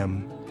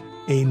Abraham,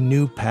 a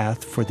new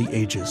path for the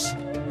ages.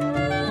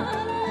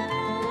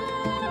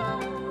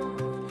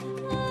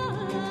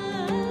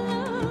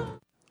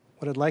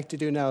 What I'd like to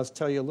do now is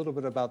tell you a little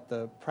bit about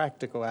the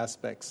practical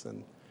aspects,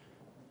 and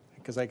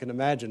because I can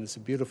imagine it's a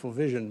beautiful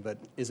vision, but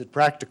is it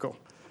practical?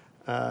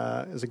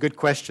 Is a good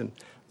question.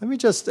 Let me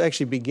just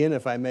actually begin,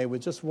 if I may,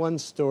 with just one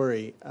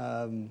story.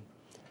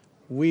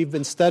 We've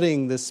been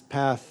studying this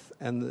path,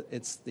 and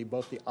it's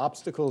both the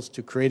obstacles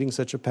to creating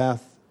such a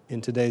path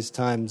in today's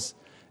times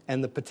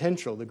and the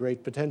potential, the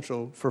great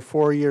potential, for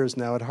 4 years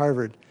now at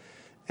Harvard.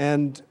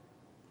 And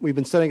we've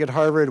been studying at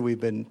Harvard. We've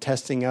been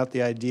testing out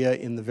the idea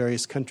in the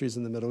various countries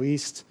in the Middle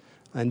East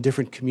and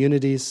different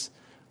communities,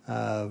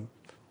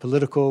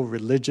 political,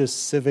 religious,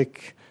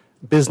 civic,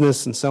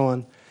 business, and so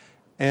on.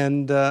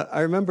 And I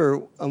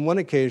remember on one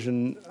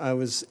occasion I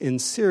was in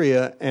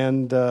Syria,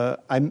 and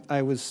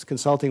I was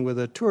consulting with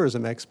a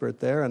tourism expert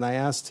there, and I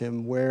asked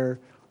him where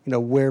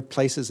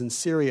places in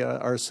Syria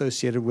are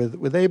associated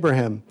with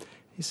Abraham.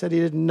 He said he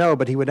didn't know,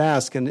 but he would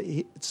ask, and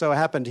it so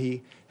happened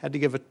he had to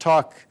give a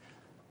talk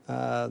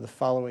the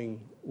following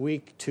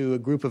week to a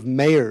group of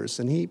mayors,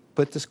 and he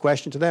put this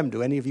question to them: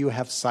 do any of you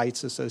have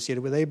sites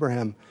associated with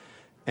Abraham?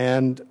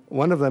 And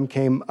one of them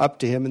came up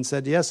to him and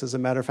said, yes, as a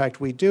matter of fact,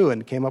 we do,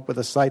 and came up with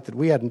a site that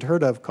we hadn't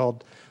heard of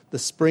called the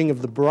Spring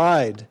of the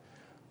Bride,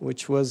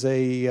 which was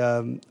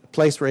a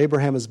place where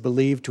Abraham is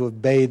believed to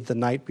have bathed the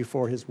night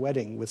before his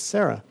wedding with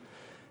Sarah.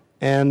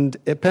 And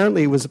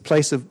apparently it was a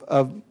place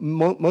of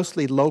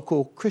mostly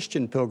local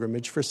Christian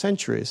pilgrimage for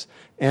centuries.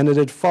 And it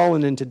had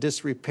fallen into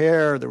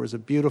disrepair. There was a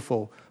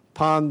beautiful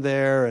pond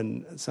there,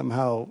 and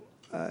somehow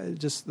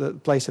just the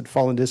place had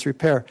fallen into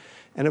disrepair.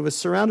 And it was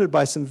surrounded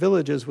by some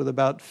villages with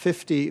about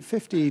 50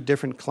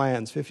 different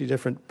clans, 50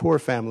 different poor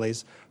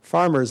families,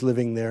 farmers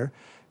living there.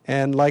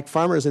 And like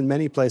farmers in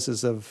many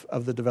places of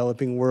the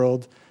developing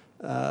world,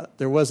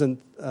 there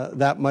wasn't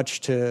that much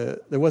to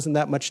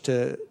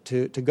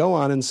go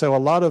on, and so a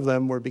lot of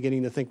them were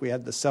beginning to think we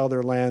had to sell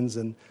their lands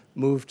and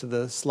move to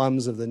the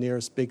slums of the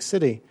nearest big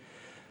city.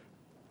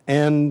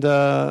 And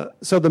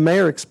so the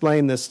mayor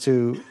explained this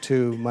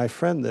to my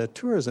friend, the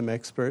tourism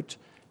expert,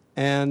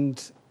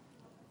 and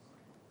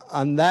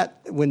on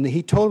that, when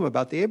he told him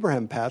about the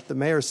Abraham path, the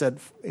mayor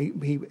said,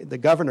 the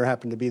governor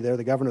happened to be there,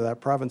 the governor of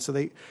that province,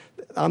 so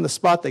on the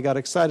spot they got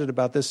excited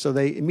about this, so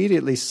they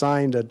immediately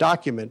signed a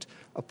document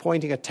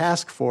appointing a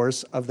task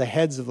force of the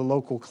heads of the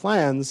local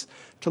clans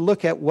to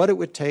look at what it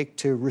would take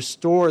to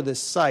restore this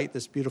site,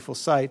 this beautiful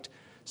site,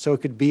 so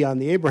it could be on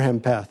the Abraham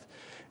path.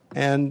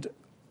 And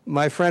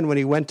my friend, when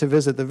he went to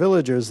visit the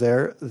villagers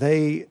there,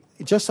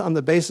 just on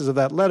the basis of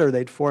that letter,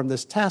 they'd formed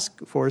this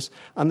task force.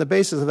 On the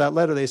basis of that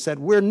letter, they said,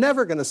 we're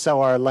never going to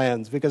sell our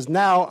lands because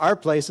now our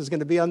place is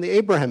going to be on the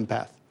Abraham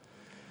path.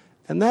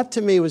 And that,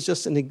 to me, was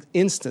just an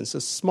instance,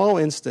 a small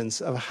instance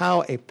of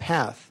how a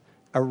path,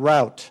 a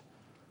route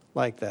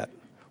like that,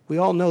 we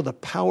all know the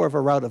power of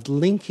a route of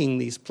linking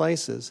these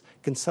places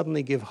can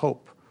suddenly give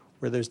hope.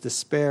 Where there's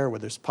despair, where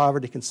there's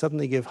poverty, can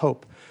suddenly give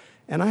hope.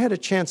 And I had a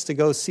chance to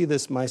go see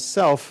this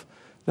myself,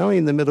 not only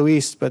in the Middle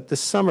East, but this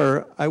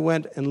summer I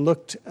went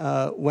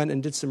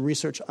and did some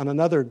research on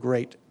another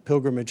great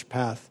pilgrimage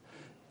path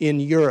in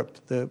Europe,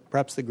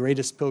 perhaps the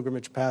greatest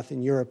pilgrimage path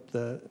in Europe.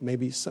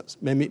 Many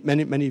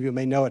of you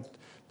may know it,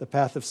 the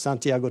path of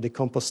Santiago de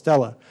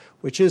Compostela,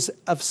 which is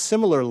of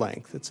similar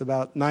length. It's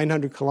about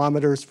 900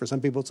 kilometers. For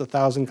some people, it's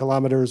 1,000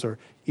 kilometers or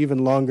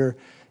even longer.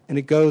 And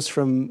it goes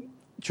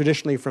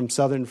traditionally from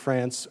southern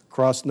France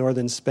across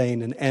northern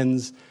Spain and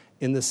ends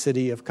in the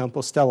city of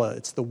Compostela.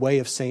 It's the way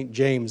of St.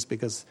 James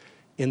because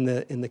in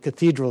the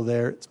cathedral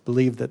there, it's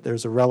believed that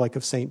there's a relic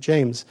of St.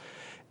 James.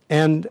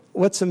 And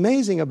what's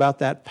amazing about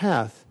that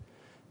path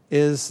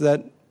is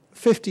that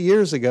 50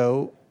 years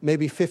ago,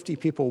 maybe 50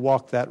 people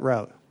walked that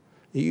route.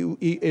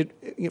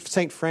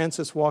 St.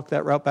 Francis walked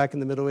that route back in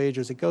the Middle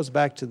Ages. It goes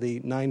back to the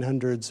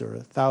 900s or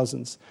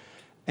 1000s.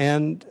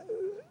 And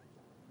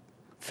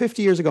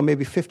 50 years ago,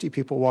 maybe 50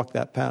 people walked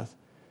that path.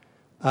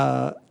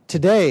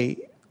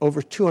 Today,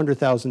 over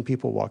 200,000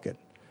 people walk it.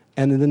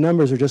 And the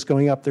numbers are just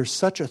going up. There's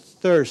such a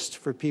thirst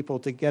for people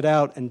to get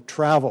out and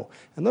travel.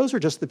 And those are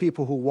just the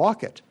people who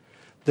walk it.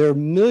 There are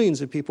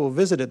millions of people who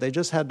visit it. They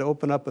just had to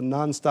open up a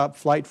nonstop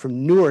flight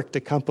from Newark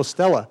to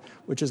Compostela,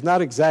 which is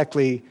not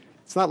exactly,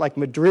 it's not like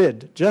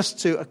Madrid, just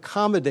to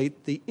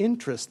accommodate the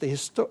interest.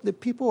 The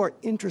people are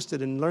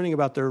interested in learning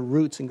about their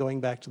roots and going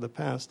back to the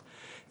past.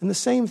 And the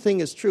same thing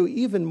is true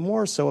even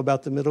more so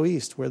about the Middle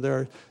East, where there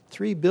are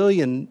 3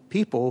 billion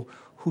people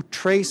who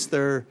trace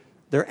their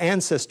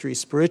ancestry,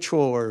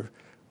 spiritual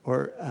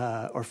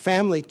or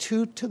family,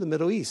 to the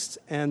Middle East,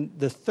 and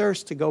the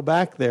thirst to go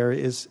back there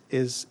is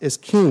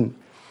keen.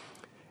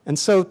 And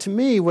so, to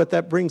me, what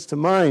that brings to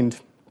mind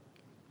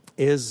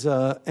is,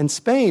 and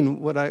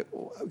Spain.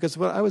 Because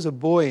when I was a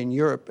boy in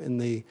Europe in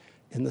the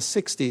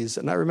 60s,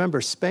 and I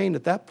remember Spain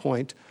at that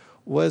point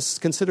was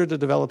considered a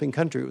developing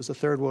country. It was a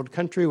third world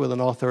country with an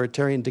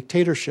authoritarian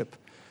dictatorship,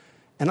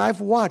 and I've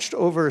watched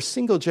over a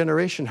single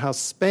generation how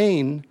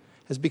Spain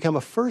has become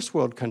a first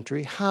world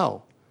country.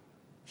 How?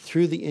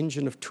 Through the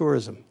engine of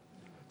tourism.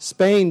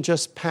 Spain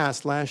just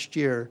passed last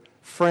year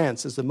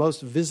France as the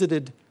most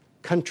visited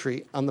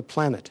country on the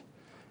planet.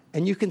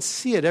 And you can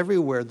see it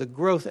everywhere, the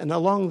growth. And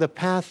along the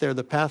path there,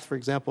 for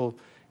example,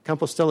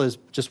 Compostela is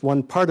just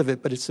one part of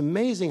it, but it's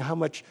amazing how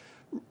much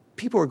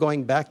people are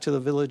going back to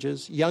the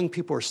villages. Young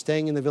people are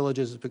staying in the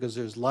villages because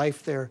there's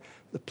life there.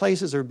 The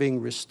places are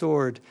being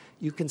restored.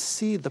 You can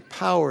see the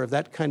power of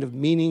that kind of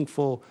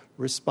meaningful,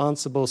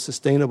 responsible,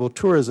 sustainable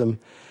tourism.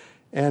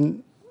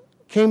 And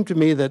came to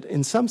me that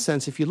in some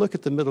sense, if you look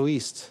at the Middle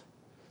East,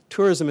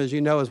 tourism, as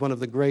you know,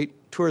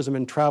 tourism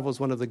and travel is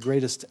one of the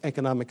greatest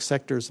economic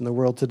sectors in the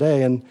world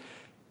today. And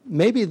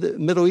maybe the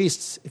Middle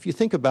East, if you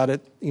think about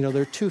it,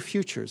 there are two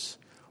futures.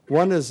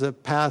 One is a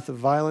path of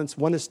violence.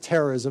 One is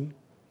terrorism.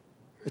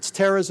 It's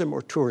terrorism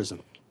or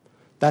tourism.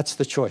 That's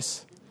the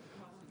choice.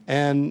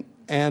 And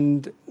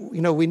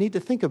we need to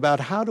think about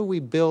how do we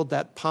build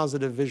that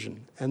positive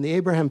vision. And the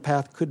Abraham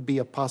Path could be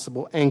a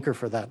possible anchor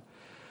for that.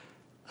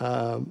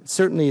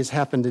 Certainly has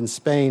happened in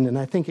Spain, and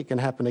I think it can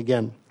happen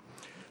again.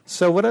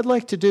 So what I'd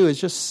like to do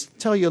is just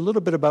tell you a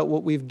little bit about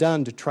what we've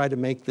done to try to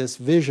make this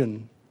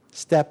vision,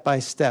 step by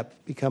step,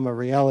 become a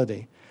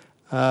reality.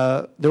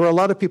 There were a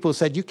lot of people who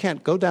said, you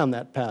can't go down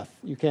that path.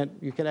 You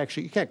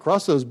can't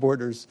cross those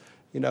borders.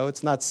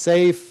 It's not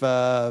safe.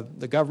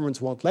 The governments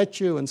won't let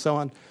you, and so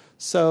on.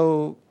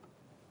 So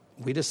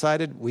we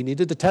decided we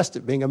needed to test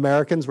it. Being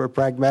Americans, we're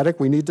pragmatic.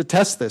 We need to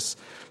test this.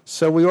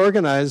 So we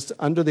organized,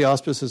 under the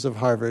auspices of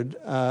Harvard,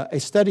 a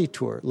study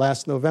tour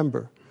last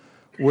November,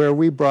 where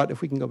we brought,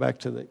 if we can go back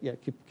to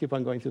keep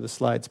on going through the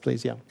slides,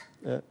 please,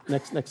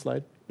 next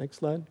slide,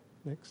 next one.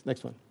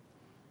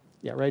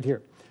 Yeah, right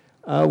here.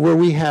 Where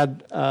we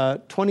had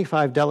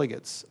 25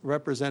 delegates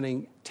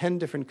representing 10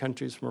 different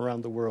countries from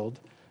around the world,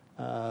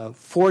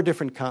 4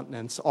 different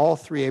continents, all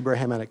 3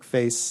 Abrahamic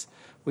faiths.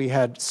 We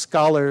had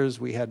scholars,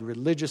 we had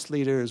religious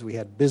leaders, we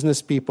had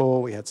business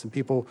people, we had some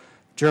people,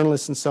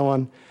 journalists and so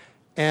on.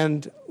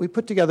 And we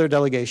put together a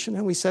delegation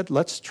and we said,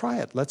 let's try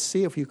it. Let's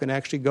see if you can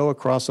actually go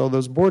across all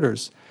those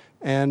borders.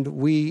 And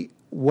we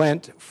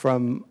went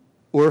from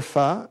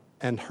Urfa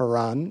and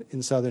Haran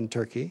in southern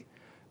Turkey,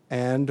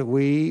 and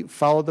we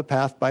followed the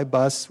path by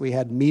bus. We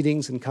had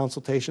meetings and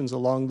consultations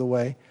along the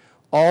way,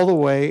 all the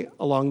way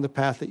along the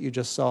path that you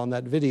just saw in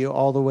that video,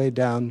 all the way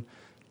down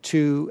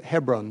to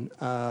Hebron,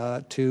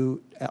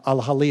 to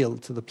Al-Halil,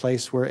 to the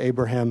place where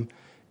Abraham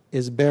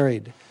is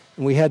buried.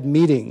 And we had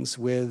meetings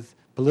with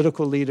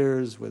political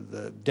leaders, with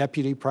the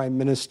deputy prime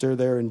minister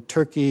there in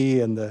Turkey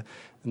and the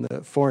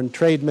foreign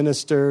trade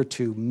minister,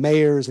 to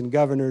mayors and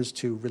governors,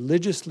 to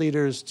religious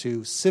leaders,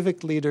 to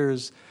civic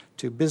leaders,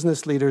 to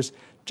business leaders,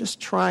 just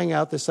trying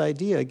out this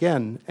idea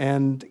again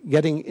and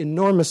getting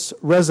enormous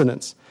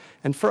resonance.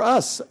 And for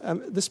us,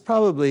 this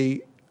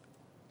probably,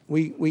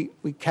 we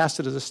cast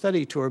it as a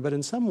study tour, but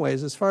in some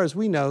ways, as far as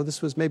we know,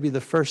 this was maybe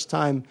the first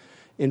time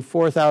in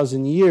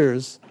 4,000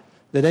 years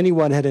that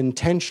anyone had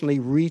intentionally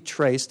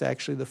retraced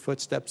actually the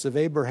footsteps of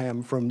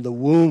Abraham from the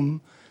womb,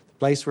 the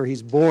place where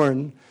he's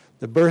born,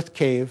 the birth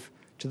cave,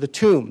 to the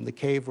tomb, the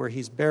cave where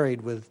he's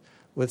buried with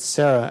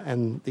Sarah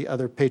and the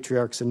other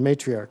patriarchs and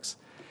matriarchs.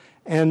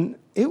 And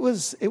it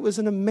was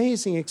an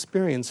amazing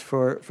experience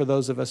for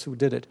those of us who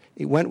did it.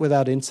 It went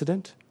without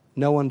incident.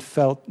 No one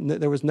felt,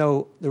 there was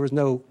no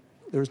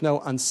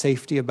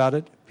unsafety about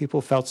it.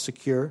 People felt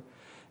secure.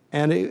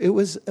 And it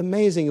was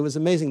amazing. It was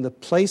amazing. The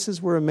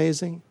places were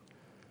amazing.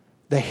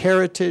 The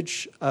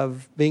heritage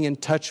of being in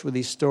touch with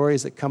these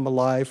stories that come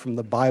alive from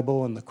the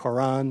Bible and the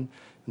Quran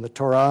and the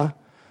Torah.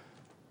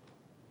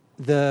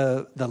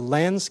 The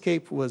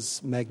landscape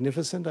was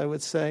magnificent, I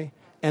would say.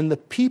 And the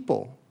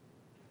people,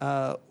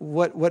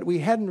 what we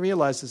hadn't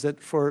realized is that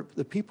for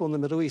the people in the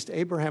Middle East,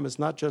 Abraham is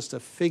not just a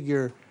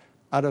figure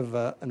out of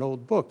an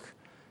old book.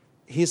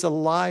 He's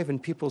alive in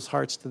people's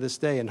hearts to this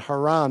day. In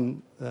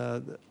Haran,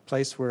 the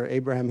place where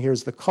Abraham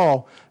hears the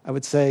call, I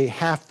would say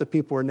half the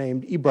people were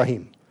named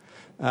Ibrahim.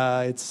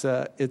 It's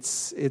the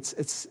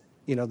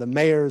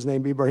mayor is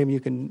named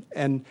Ibrahim.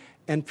 And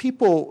And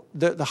people,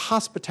 the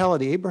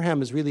hospitality,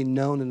 Abraham is really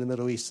known in the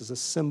Middle East as a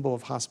symbol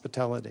of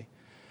hospitality.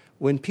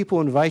 When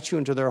people invite you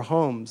into their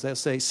homes, they'll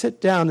say,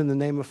 sit down in the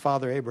name of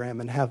Father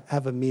Abraham and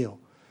have a meal.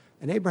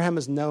 And Abraham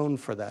is known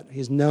for that.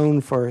 He's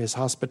known for his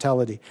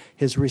hospitality,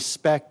 his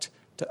respect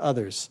to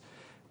others.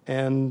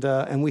 And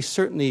we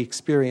certainly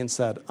experienced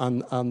that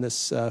on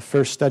this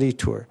first study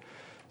tour.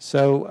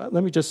 So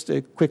let me just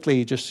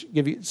quickly just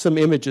give you some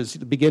images.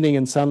 The beginning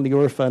in San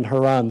Liorfa and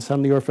Haran.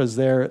 San Liorfa is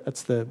there.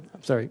 That's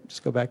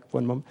just go back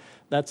one moment.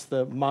 That's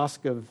the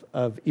mosque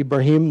of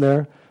Ibrahim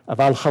there, of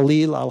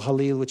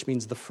Al-Halil, which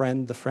means the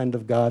friend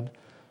of God.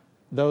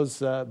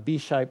 Those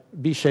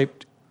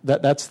B-shaped,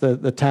 that's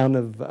the town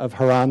of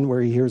Haran,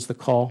 where he hears the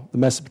call, the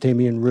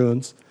Mesopotamian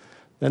ruins.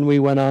 Then we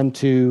went on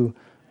to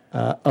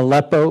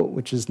Aleppo,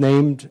 which is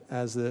named,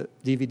 as the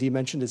DVD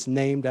mentioned, is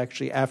named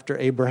actually after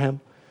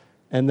Abraham.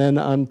 And then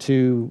on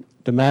to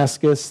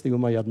Damascus, the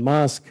Umayyad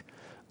Mosque.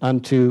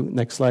 On to,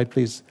 next slide,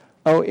 please.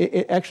 Oh,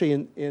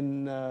 actually,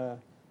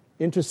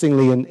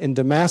 interestingly, in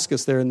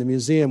Damascus, there in the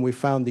museum, we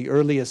found the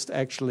earliest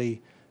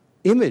actually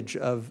image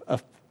of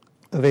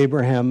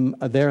Abraham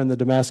there in the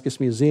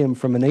Damascus Museum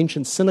from an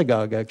ancient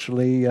synagogue,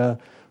 actually,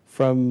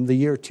 from the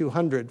year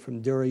 200,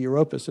 from Dura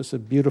Europos. Just a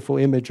beautiful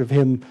image of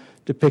him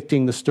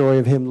depicting the story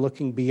of him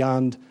looking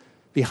behind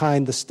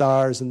the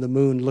stars and the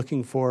moon,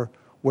 looking for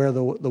where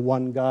the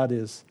one God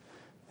is.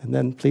 And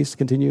then, please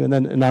continue. And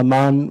then in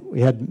Amman,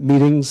 we had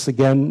meetings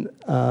again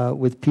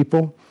with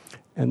people.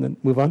 And then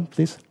move on,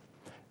 please.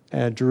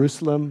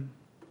 Jerusalem,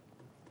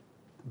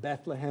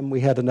 Bethlehem,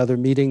 we had another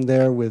meeting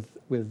there with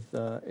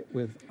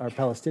our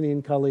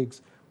Palestinian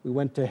colleagues. We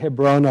went to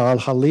Hebron,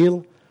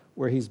 Al-Halil,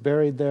 where he's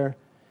buried there.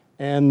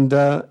 And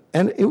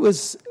it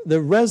was, the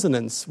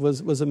resonance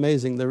was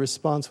amazing. The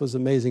response was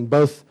amazing,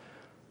 both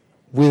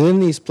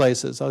within these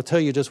places. I'll tell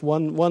you just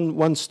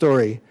one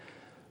story.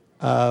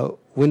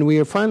 When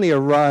we finally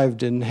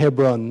arrived in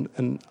Hebron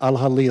and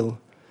Al-Halil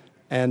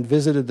and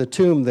visited the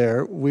tomb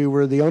there, we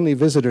were the only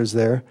visitors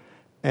there.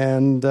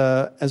 And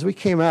as we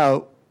came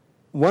out,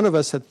 one of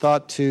us had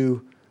thought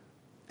to,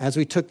 as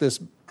we took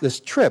this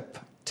trip,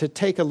 to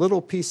take a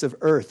little piece of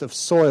earth, of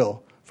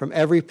soil, from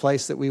every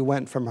place that we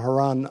went from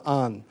Haran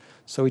on.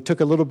 So we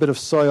took a little bit of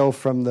soil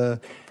from the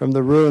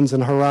ruins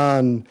in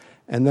Haran,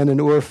 and then in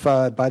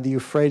Urfa by the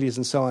Euphrates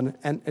and so on,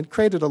 and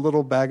created a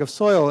little bag of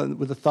soil, and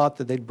with the thought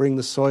that they'd bring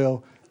the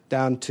soil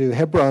down to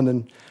Hebron.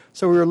 And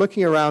so we were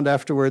looking around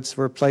afterwards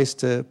for a place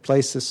to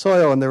place the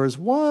soil, and there was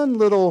one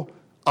little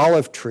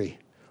olive tree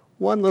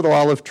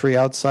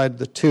outside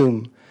the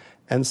tomb.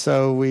 And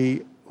so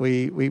we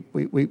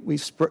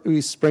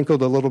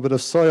sprinkled a little bit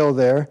of soil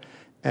there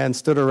and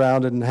stood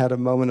around and had a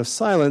moment of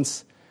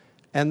silence.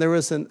 And there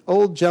was an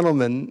old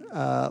gentleman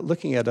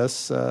looking at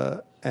us,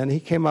 and he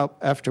came up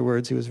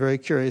afterwards. He was very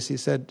curious. He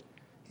said,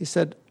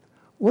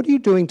 "What are you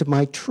doing to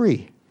my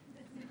tree?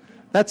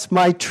 That's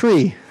my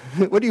tree.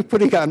 What are you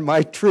putting on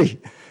my tree?"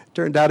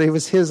 Turned out it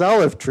was his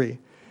olive tree.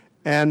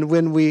 And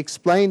when we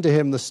explained to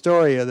him the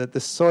story that the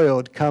soil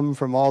had come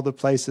from all the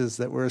places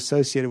that were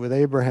associated with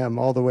Abraham,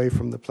 all the way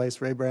from the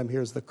place where Abraham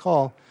hears the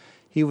call,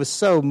 he was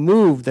so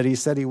moved that he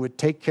said he would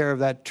take care of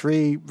that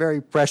tree very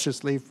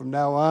preciously from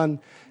now on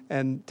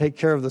and take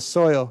care of the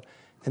soil.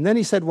 And then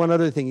he said one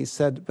other thing. He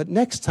said, but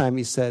next time,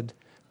 he said,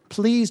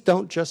 please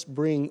don't just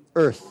bring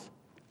earth,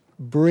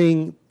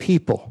 bring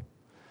people.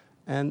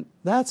 And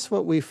that's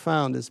what we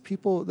found is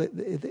people,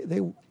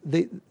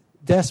 they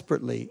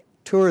desperately,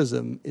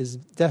 tourism is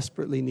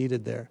desperately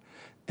needed there.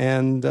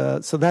 And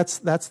so that's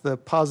the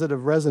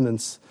positive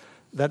resonance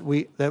that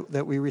we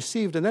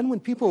received. And then when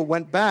people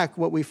went back,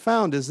 what we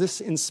found is this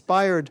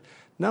inspired,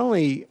 not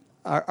only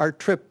our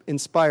trip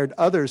inspired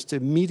others to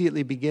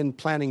immediately begin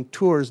planning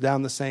tours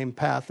down the same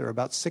path. There are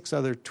about 6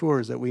 other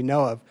tours that we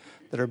know of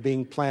that are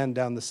being planned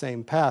down the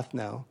same path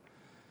now.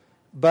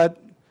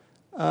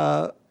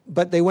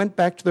 But they went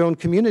back to their own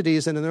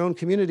communities, and in their own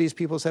communities,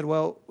 people said,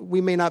 well,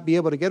 we may not be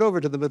able to get over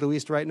to the Middle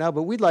East right now,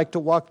 but we'd like to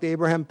walk the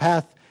Abraham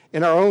path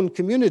in our own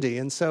community.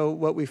 And so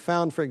what we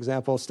found, for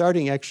example,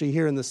 starting actually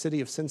here in the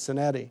city of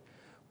Cincinnati,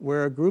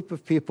 where a group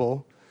of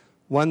people,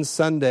 one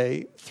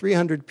Sunday,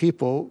 300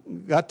 people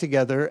got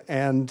together,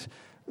 and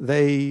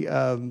they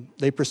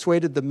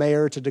persuaded the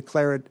mayor to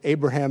declare it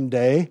Abraham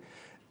Day.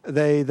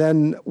 They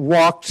then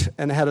walked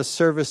and had a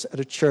service at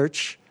a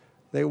church.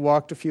 They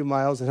walked a few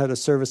miles and had a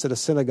service at a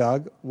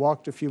synagogue,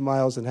 walked a few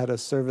miles and had a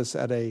service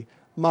at a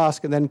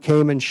mosque, and then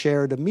came and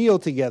shared a meal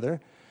together.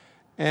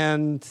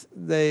 And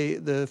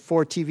the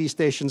 4 TV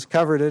stations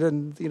covered it,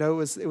 and it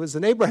was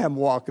an Abraham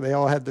walk. They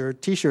all had their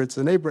T-shirts,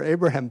 an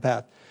Abraham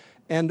path.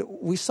 And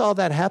we saw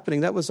that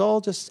happening. That was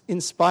all just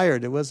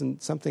inspired. It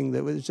wasn't something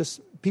that was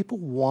just, people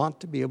want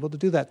to be able to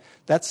do that.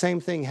 That same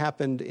thing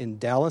happened in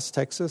Dallas,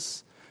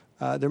 Texas.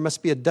 There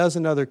must be a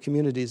dozen other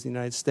communities in the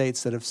United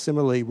States that have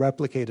similarly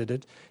replicated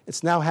it.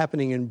 It's now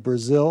happening in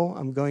Brazil.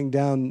 I'm going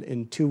down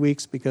in 2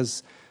 weeks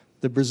because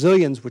the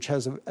Brazilians, which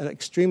has an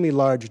extremely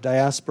large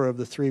diaspora of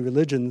the 3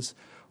 religions,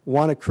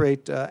 want to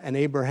create an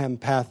Abraham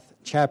Path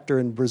chapter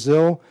in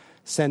Brazil,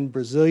 send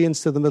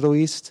Brazilians to the Middle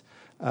East.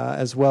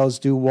 as well as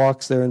do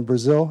walks there in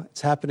Brazil.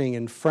 It's happening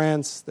in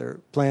France. There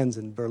are plans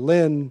in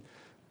Berlin,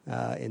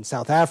 in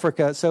South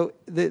Africa. So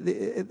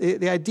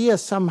the idea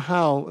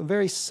somehow, a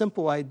very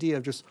simple idea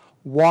of just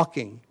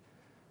walking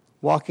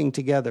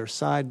together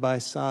side by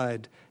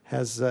side,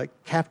 has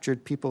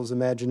captured people's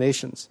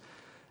imaginations.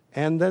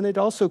 And then it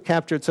also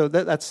captured, so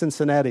that's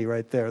Cincinnati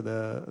right there,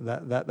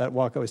 that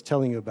walk I was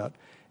telling you about.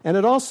 And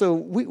it also,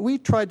 we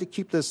tried to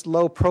keep this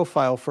low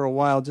profile for a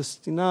while,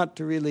 just not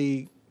to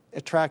really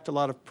attract a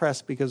lot of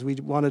press, because we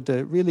wanted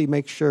to really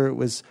make sure it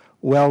was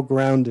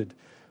well-grounded.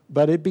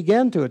 But it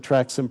began to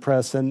attract some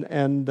press,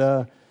 and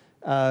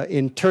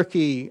in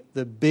Turkey,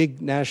 the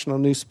big national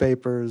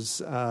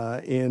newspapers,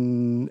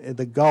 in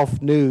the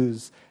Gulf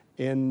News,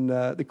 in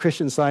the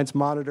Christian Science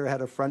Monitor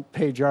had a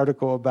front-page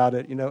article about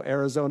it.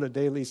 Arizona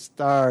Daily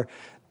Star,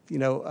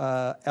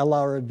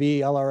 LRB,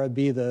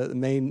 the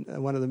main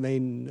one of the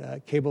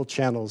main cable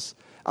channels.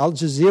 Al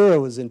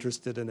Jazeera was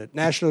interested in it.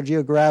 National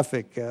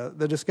Geographic,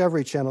 the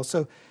Discovery Channel.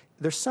 So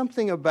there's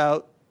something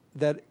about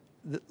that.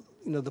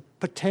 The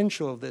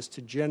potential of this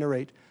to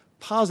generate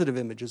positive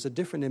images, a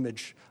different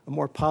image, a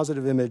more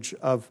positive image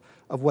of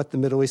what the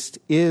Middle East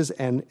is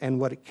and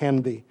what it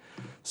can be.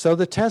 So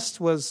the test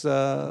was,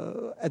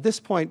 at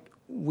this point,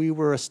 we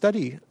were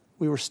studying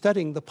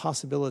the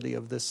possibility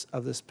of this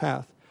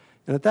path.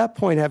 And at that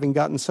point, having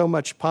gotten so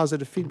much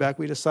positive feedback,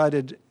 we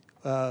decided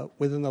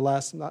within the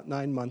last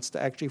 9 months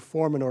to actually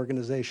form an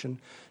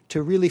organization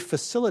to really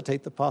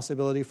facilitate the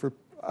possibility for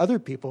other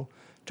people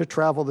to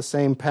travel the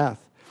same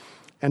path,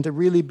 and to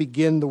really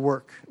begin the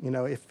work.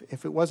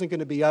 If it wasn't going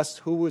to be us,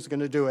 who was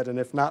going to do it? And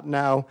if not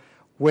now,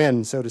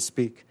 when, so to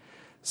speak?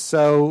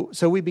 So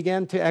we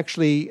began to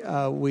actually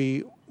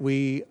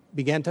we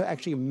began to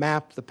actually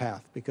map the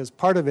path, because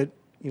part of it,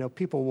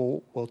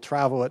 people will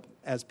travel it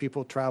as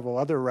people travel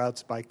other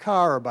routes by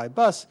car or by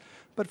bus.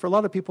 But for a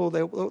lot of people,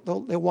 they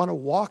want to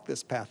walk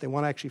this path. They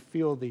want to actually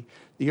feel the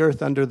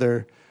earth under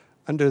their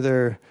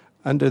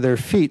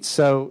feet.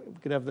 So we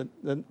could have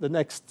the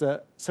next.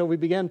 So we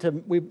began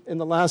to. In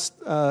the last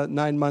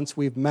 9 months,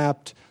 we've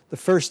mapped the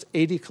first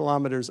 80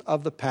 kilometers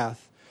of the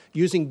path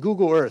using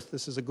Google Earth.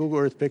 This is a Google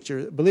Earth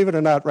picture. Believe it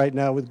or not, right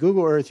now with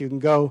Google Earth, you can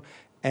go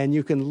and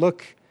you can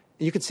look.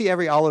 You can see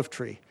every olive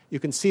tree. You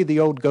can see the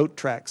old goat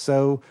track.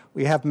 So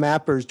we have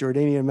mappers,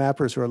 Jordanian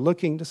mappers, who are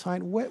looking to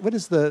find what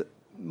is the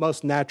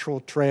most natural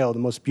trail, the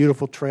most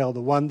beautiful trail,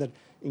 the one that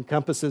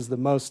encompasses the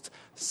most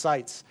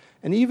sites.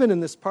 And even in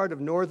this part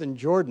of northern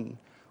Jordan,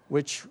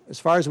 which, as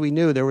far as we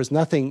knew, there was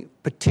nothing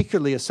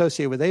particularly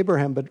associated with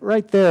Abraham, but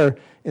right there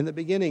in the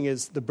beginning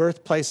is the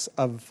birthplace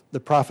of the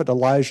prophet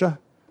Elijah,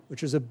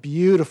 which is a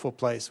beautiful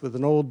place with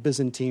an old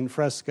Byzantine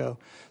fresco.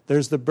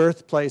 There's the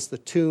birthplace, the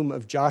tomb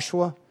of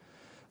Joshua.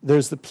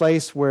 There's the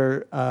place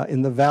where,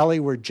 in the valley,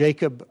 where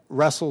Jacob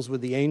wrestles with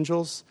the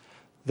angels.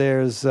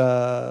 There's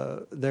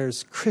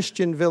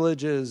Christian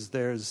villages.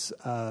 There's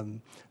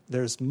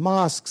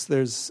mosques.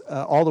 There's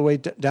all the way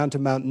down to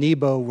Mount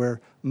Nebo,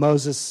 where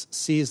Moses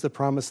sees the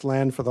promised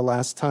land for the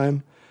last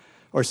time,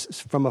 or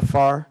from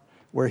afar,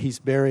 where he's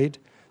buried.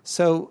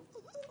 So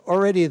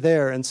already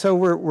there, and so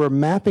we're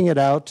mapping it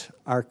out.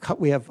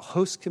 We have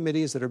host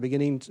committees that are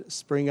beginning to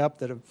spring up,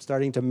 that are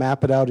starting to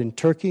map it out in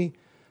Turkey,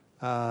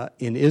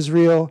 in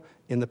Israel,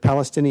 in the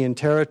Palestinian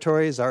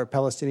territories. Our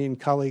Palestinian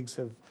colleagues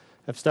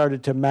have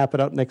started to map it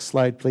out. Next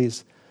slide,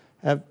 please.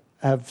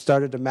 Have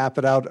started to map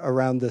it out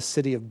around the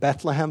city of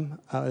Bethlehem.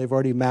 They've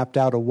already mapped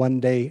out a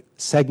one-day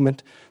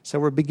segment. So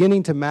we're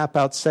beginning to map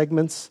out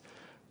segments.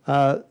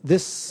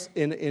 This,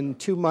 in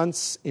 2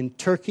 months, in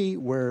Turkey,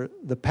 where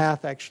the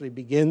path actually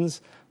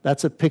begins.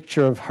 That's a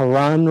picture of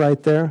Haran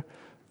right there.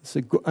 It's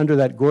under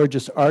that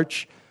gorgeous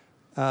arch.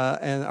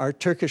 And our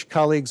Turkish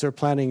colleagues are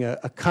planning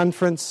a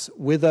conference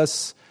with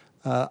us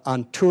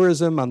on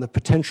tourism, on the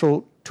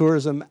potential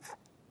tourism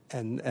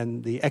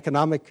and the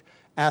economic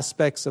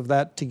aspects of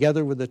that,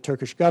 together with the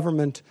Turkish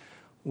government.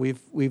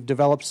 We've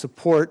developed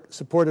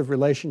supportive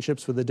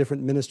relationships with the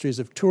different ministries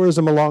of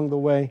tourism along the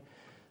way.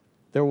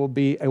 There will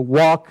be a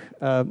walk,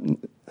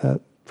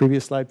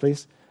 previous slide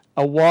please,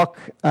 a walk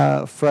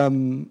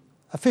from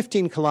a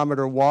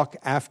 15-kilometer walk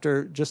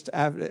after,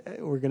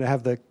 we're going to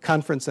have the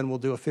conference and we'll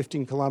do a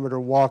 15-kilometer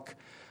walk,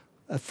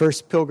 a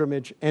first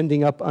pilgrimage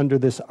ending up under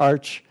this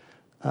arch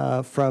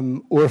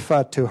from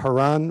Urfa to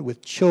Haran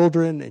with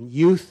children and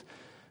youth.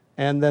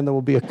 And then there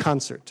will be a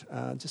concert,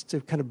 just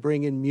to kind of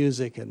bring in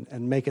music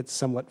and make it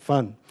somewhat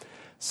fun.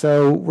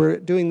 So we're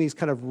doing these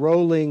kind of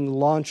rolling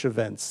launch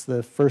events.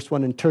 The first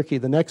one in Turkey.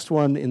 The next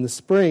one in the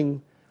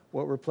spring,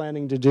 what we're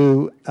planning to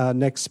do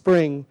next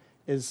spring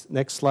is,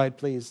 next slide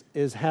please,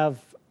 is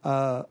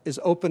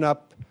open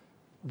up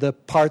the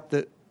part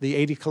that the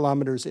 80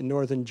 kilometers in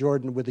northern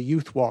Jordan with a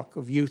youth walk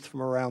of youth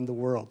from around the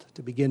world,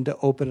 to begin to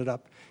open it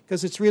up.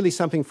 Because it's really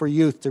something for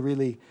youth to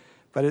really,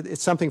 but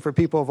it's something for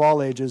people of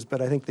all ages,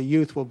 but I think the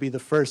youth will be the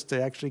first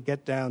to actually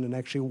get down and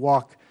actually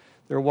walk.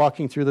 They're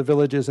walking through the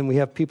villages, and we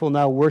have people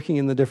now working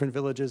in the different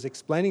villages,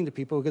 explaining to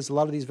people, because a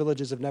lot of these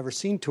villages have never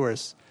seen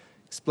tourists,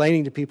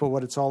 explaining to people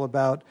what it's all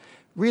about,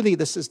 really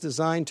this is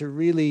designed to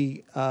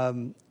really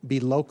be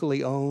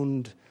locally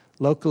owned,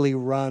 locally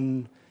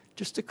run,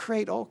 just to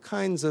create all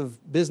kinds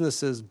of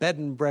businesses, bed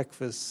and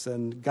breakfasts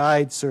and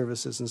guide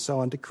services and so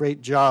on, to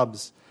create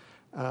jobs.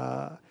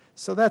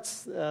 So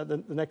that's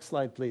the next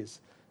slide, please.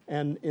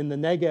 And in the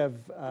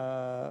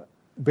Negev,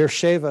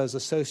 Beersheba is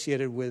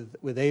associated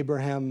with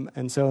Abraham,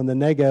 and so in the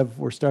Negev,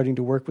 we're starting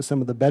to work with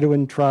some of the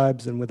Bedouin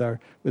tribes and with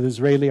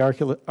Israeli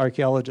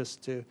archaeologists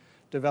to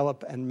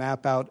develop and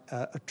map out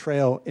a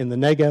trail in the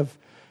Negev.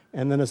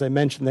 And then, as I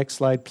mentioned, next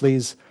slide,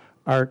 please,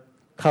 our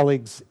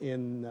colleagues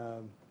in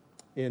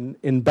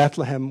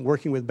Bethlehem,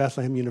 working with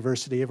Bethlehem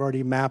University, have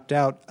already mapped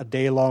out a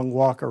day-long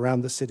walk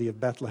around the city of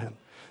Bethlehem.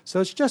 So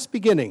it's just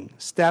beginning,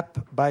 step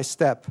by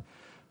step.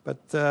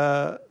 But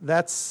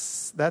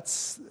that's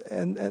next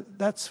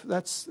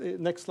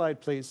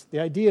slide, please. The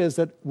idea is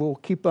that we'll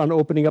keep on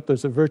opening up.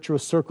 There's a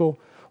virtuous circle.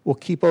 We'll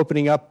keep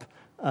opening up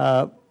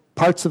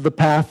parts of the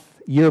path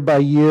year by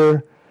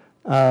year,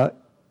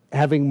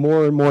 having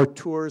more and more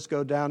tours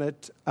go down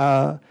it.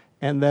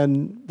 And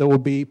then there will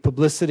be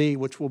publicity,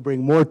 which will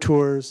bring more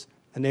tours,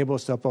 enable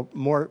us to open up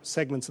more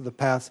segments of the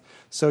path,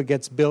 so it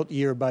gets built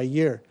year by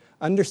year.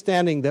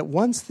 Understanding that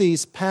once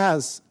these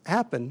paths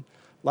happen,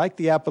 like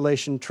the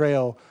Appalachian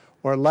Trail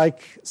or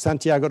like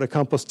Santiago de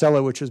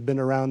Compostela, which has been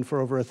around for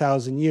over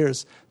 1,000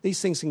 years,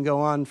 these things can go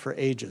on for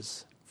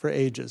ages.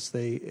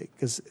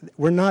 Because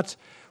we're not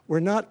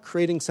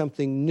creating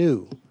something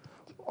new.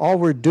 All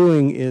we're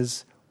doing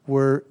is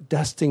we're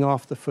dusting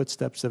off the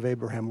footsteps of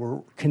Abraham. We're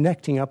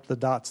connecting up the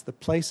dots. The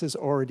places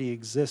already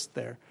exist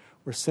there.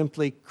 We're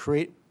simply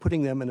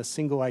putting them in a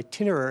single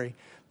itinerary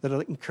that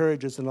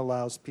encourages and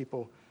allows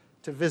people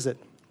to visit.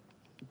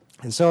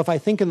 And so if I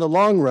think in the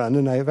long run,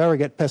 and if I ever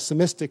get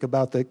pessimistic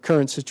about the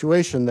current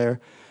situation there,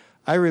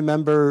 I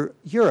remember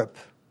Europe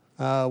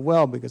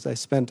well, because I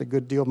spent a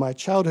good deal of my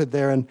childhood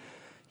there. And,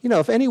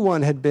 if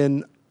anyone had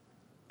been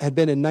in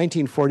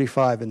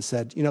 1945 and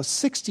said,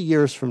 60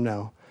 years from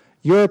now,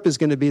 Europe is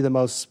going to be the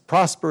most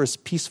prosperous,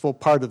 peaceful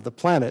part of the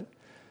planet,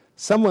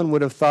 someone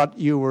would have thought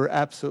you were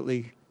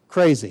absolutely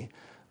crazy.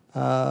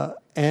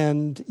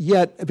 And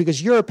yet,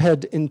 because Europe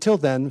had, until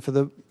then, for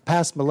the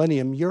past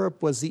millennium,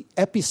 Europe was the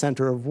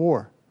epicenter of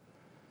war.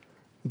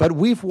 But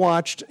we've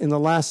watched in the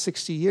last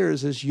 60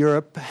 years as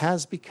Europe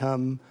has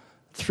become,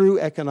 through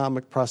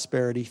economic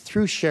prosperity,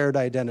 through shared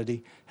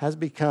identity, has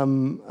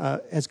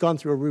gone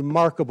through a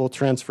remarkable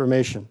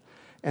transformation.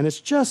 And it's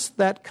just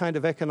that kind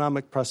of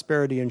economic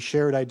prosperity and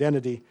shared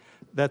identity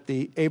that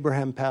the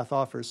Abraham Path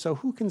offers. So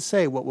who can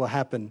say what will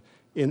happen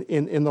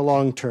in the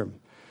long term?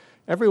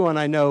 Everyone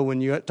I know, when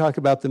you talk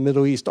about the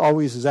Middle East,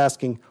 always is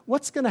asking,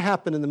 what's going to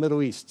happen in the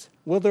Middle East?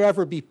 Will there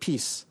ever be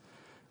peace?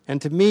 And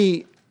to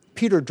me,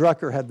 Peter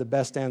Drucker had the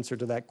best answer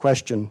to that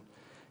question.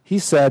 He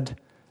said,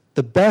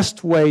 the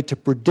best way to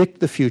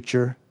predict the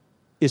future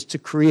is to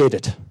create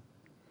it.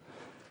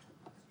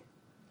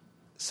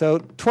 So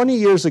 20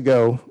 years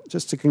ago,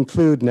 just to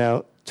conclude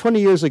now,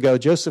 20 years ago,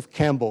 Joseph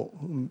Campbell,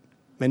 whom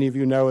many of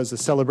you know as a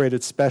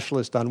celebrated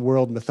specialist on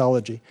world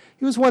mythology,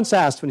 he was once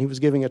asked when he was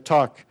giving a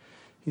talk,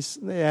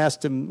 they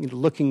asked him,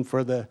 looking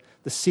for the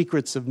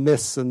secrets of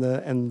myths and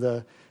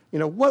the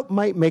what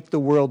might make the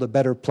world a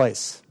better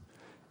place.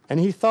 And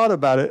he thought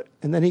about it,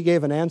 and then he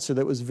gave an answer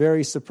that was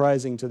very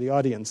surprising to the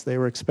audience. They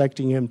were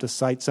expecting him to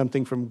cite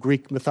something from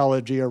Greek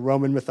mythology or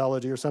Roman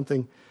mythology or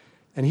something,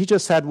 and he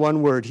just had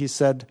one word. He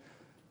said,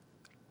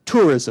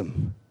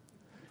 tourism.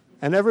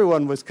 And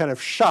everyone was kind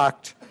of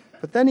shocked,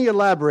 but then he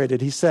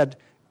elaborated. He said,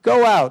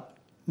 go out,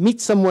 meet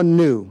someone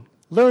new,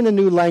 learn a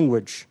new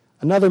language,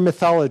 another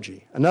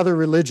mythology, another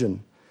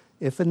religion.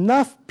 If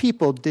enough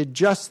people did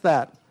just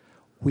that,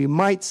 we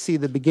might see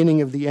the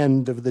beginning of the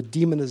end of the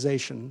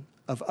demonization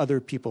of other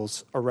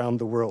peoples around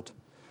the world.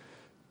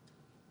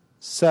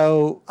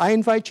 So I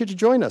invite you to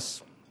join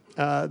us.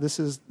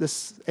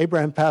 This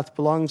Abraham Path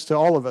belongs to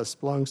all of us,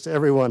 belongs to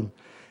everyone.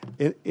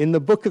 In the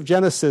book of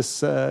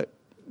Genesis,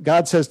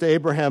 God says to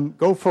Abraham,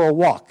 go for a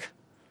walk,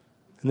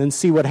 and then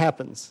see what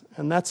happens.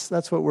 And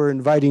that's what we're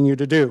inviting you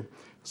to do.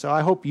 So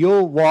I hope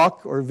you'll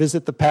walk or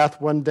visit the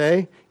path one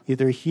day,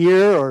 either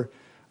here or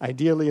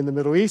ideally in the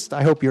Middle East.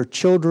 I hope your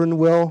children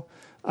will.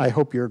 I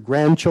hope your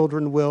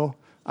grandchildren will.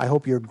 I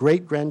hope your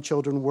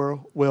great-grandchildren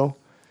will.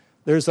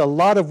 There's a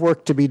lot of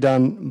work to be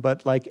done,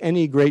 but like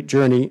any great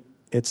journey,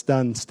 it's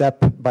done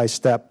step by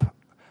step.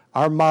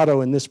 Our motto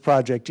in this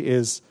project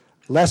is,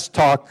 less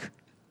talk,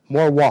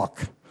 more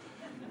walk.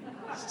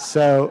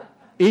 So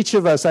each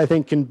of us, I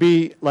think, can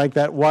be like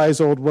that wise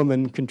old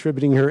woman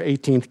contributing her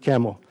 18th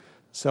camel.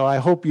 So I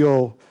hope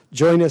you'll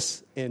join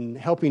us in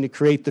helping to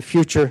create the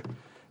future,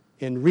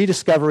 in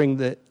rediscovering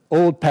the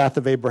old path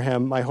of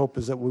Abraham. My hope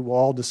is that we will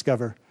all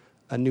discover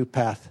a new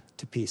path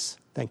to peace.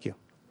 Thank you.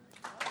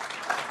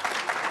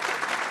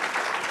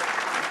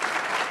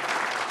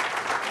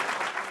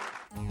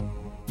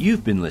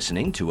 You've been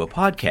listening to a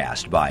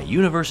podcast by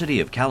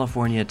University of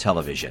California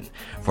Television.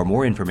 For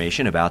more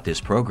information about this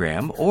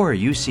program or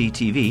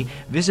UCTV,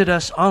 visit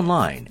us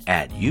online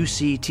at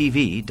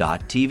uctv.tv.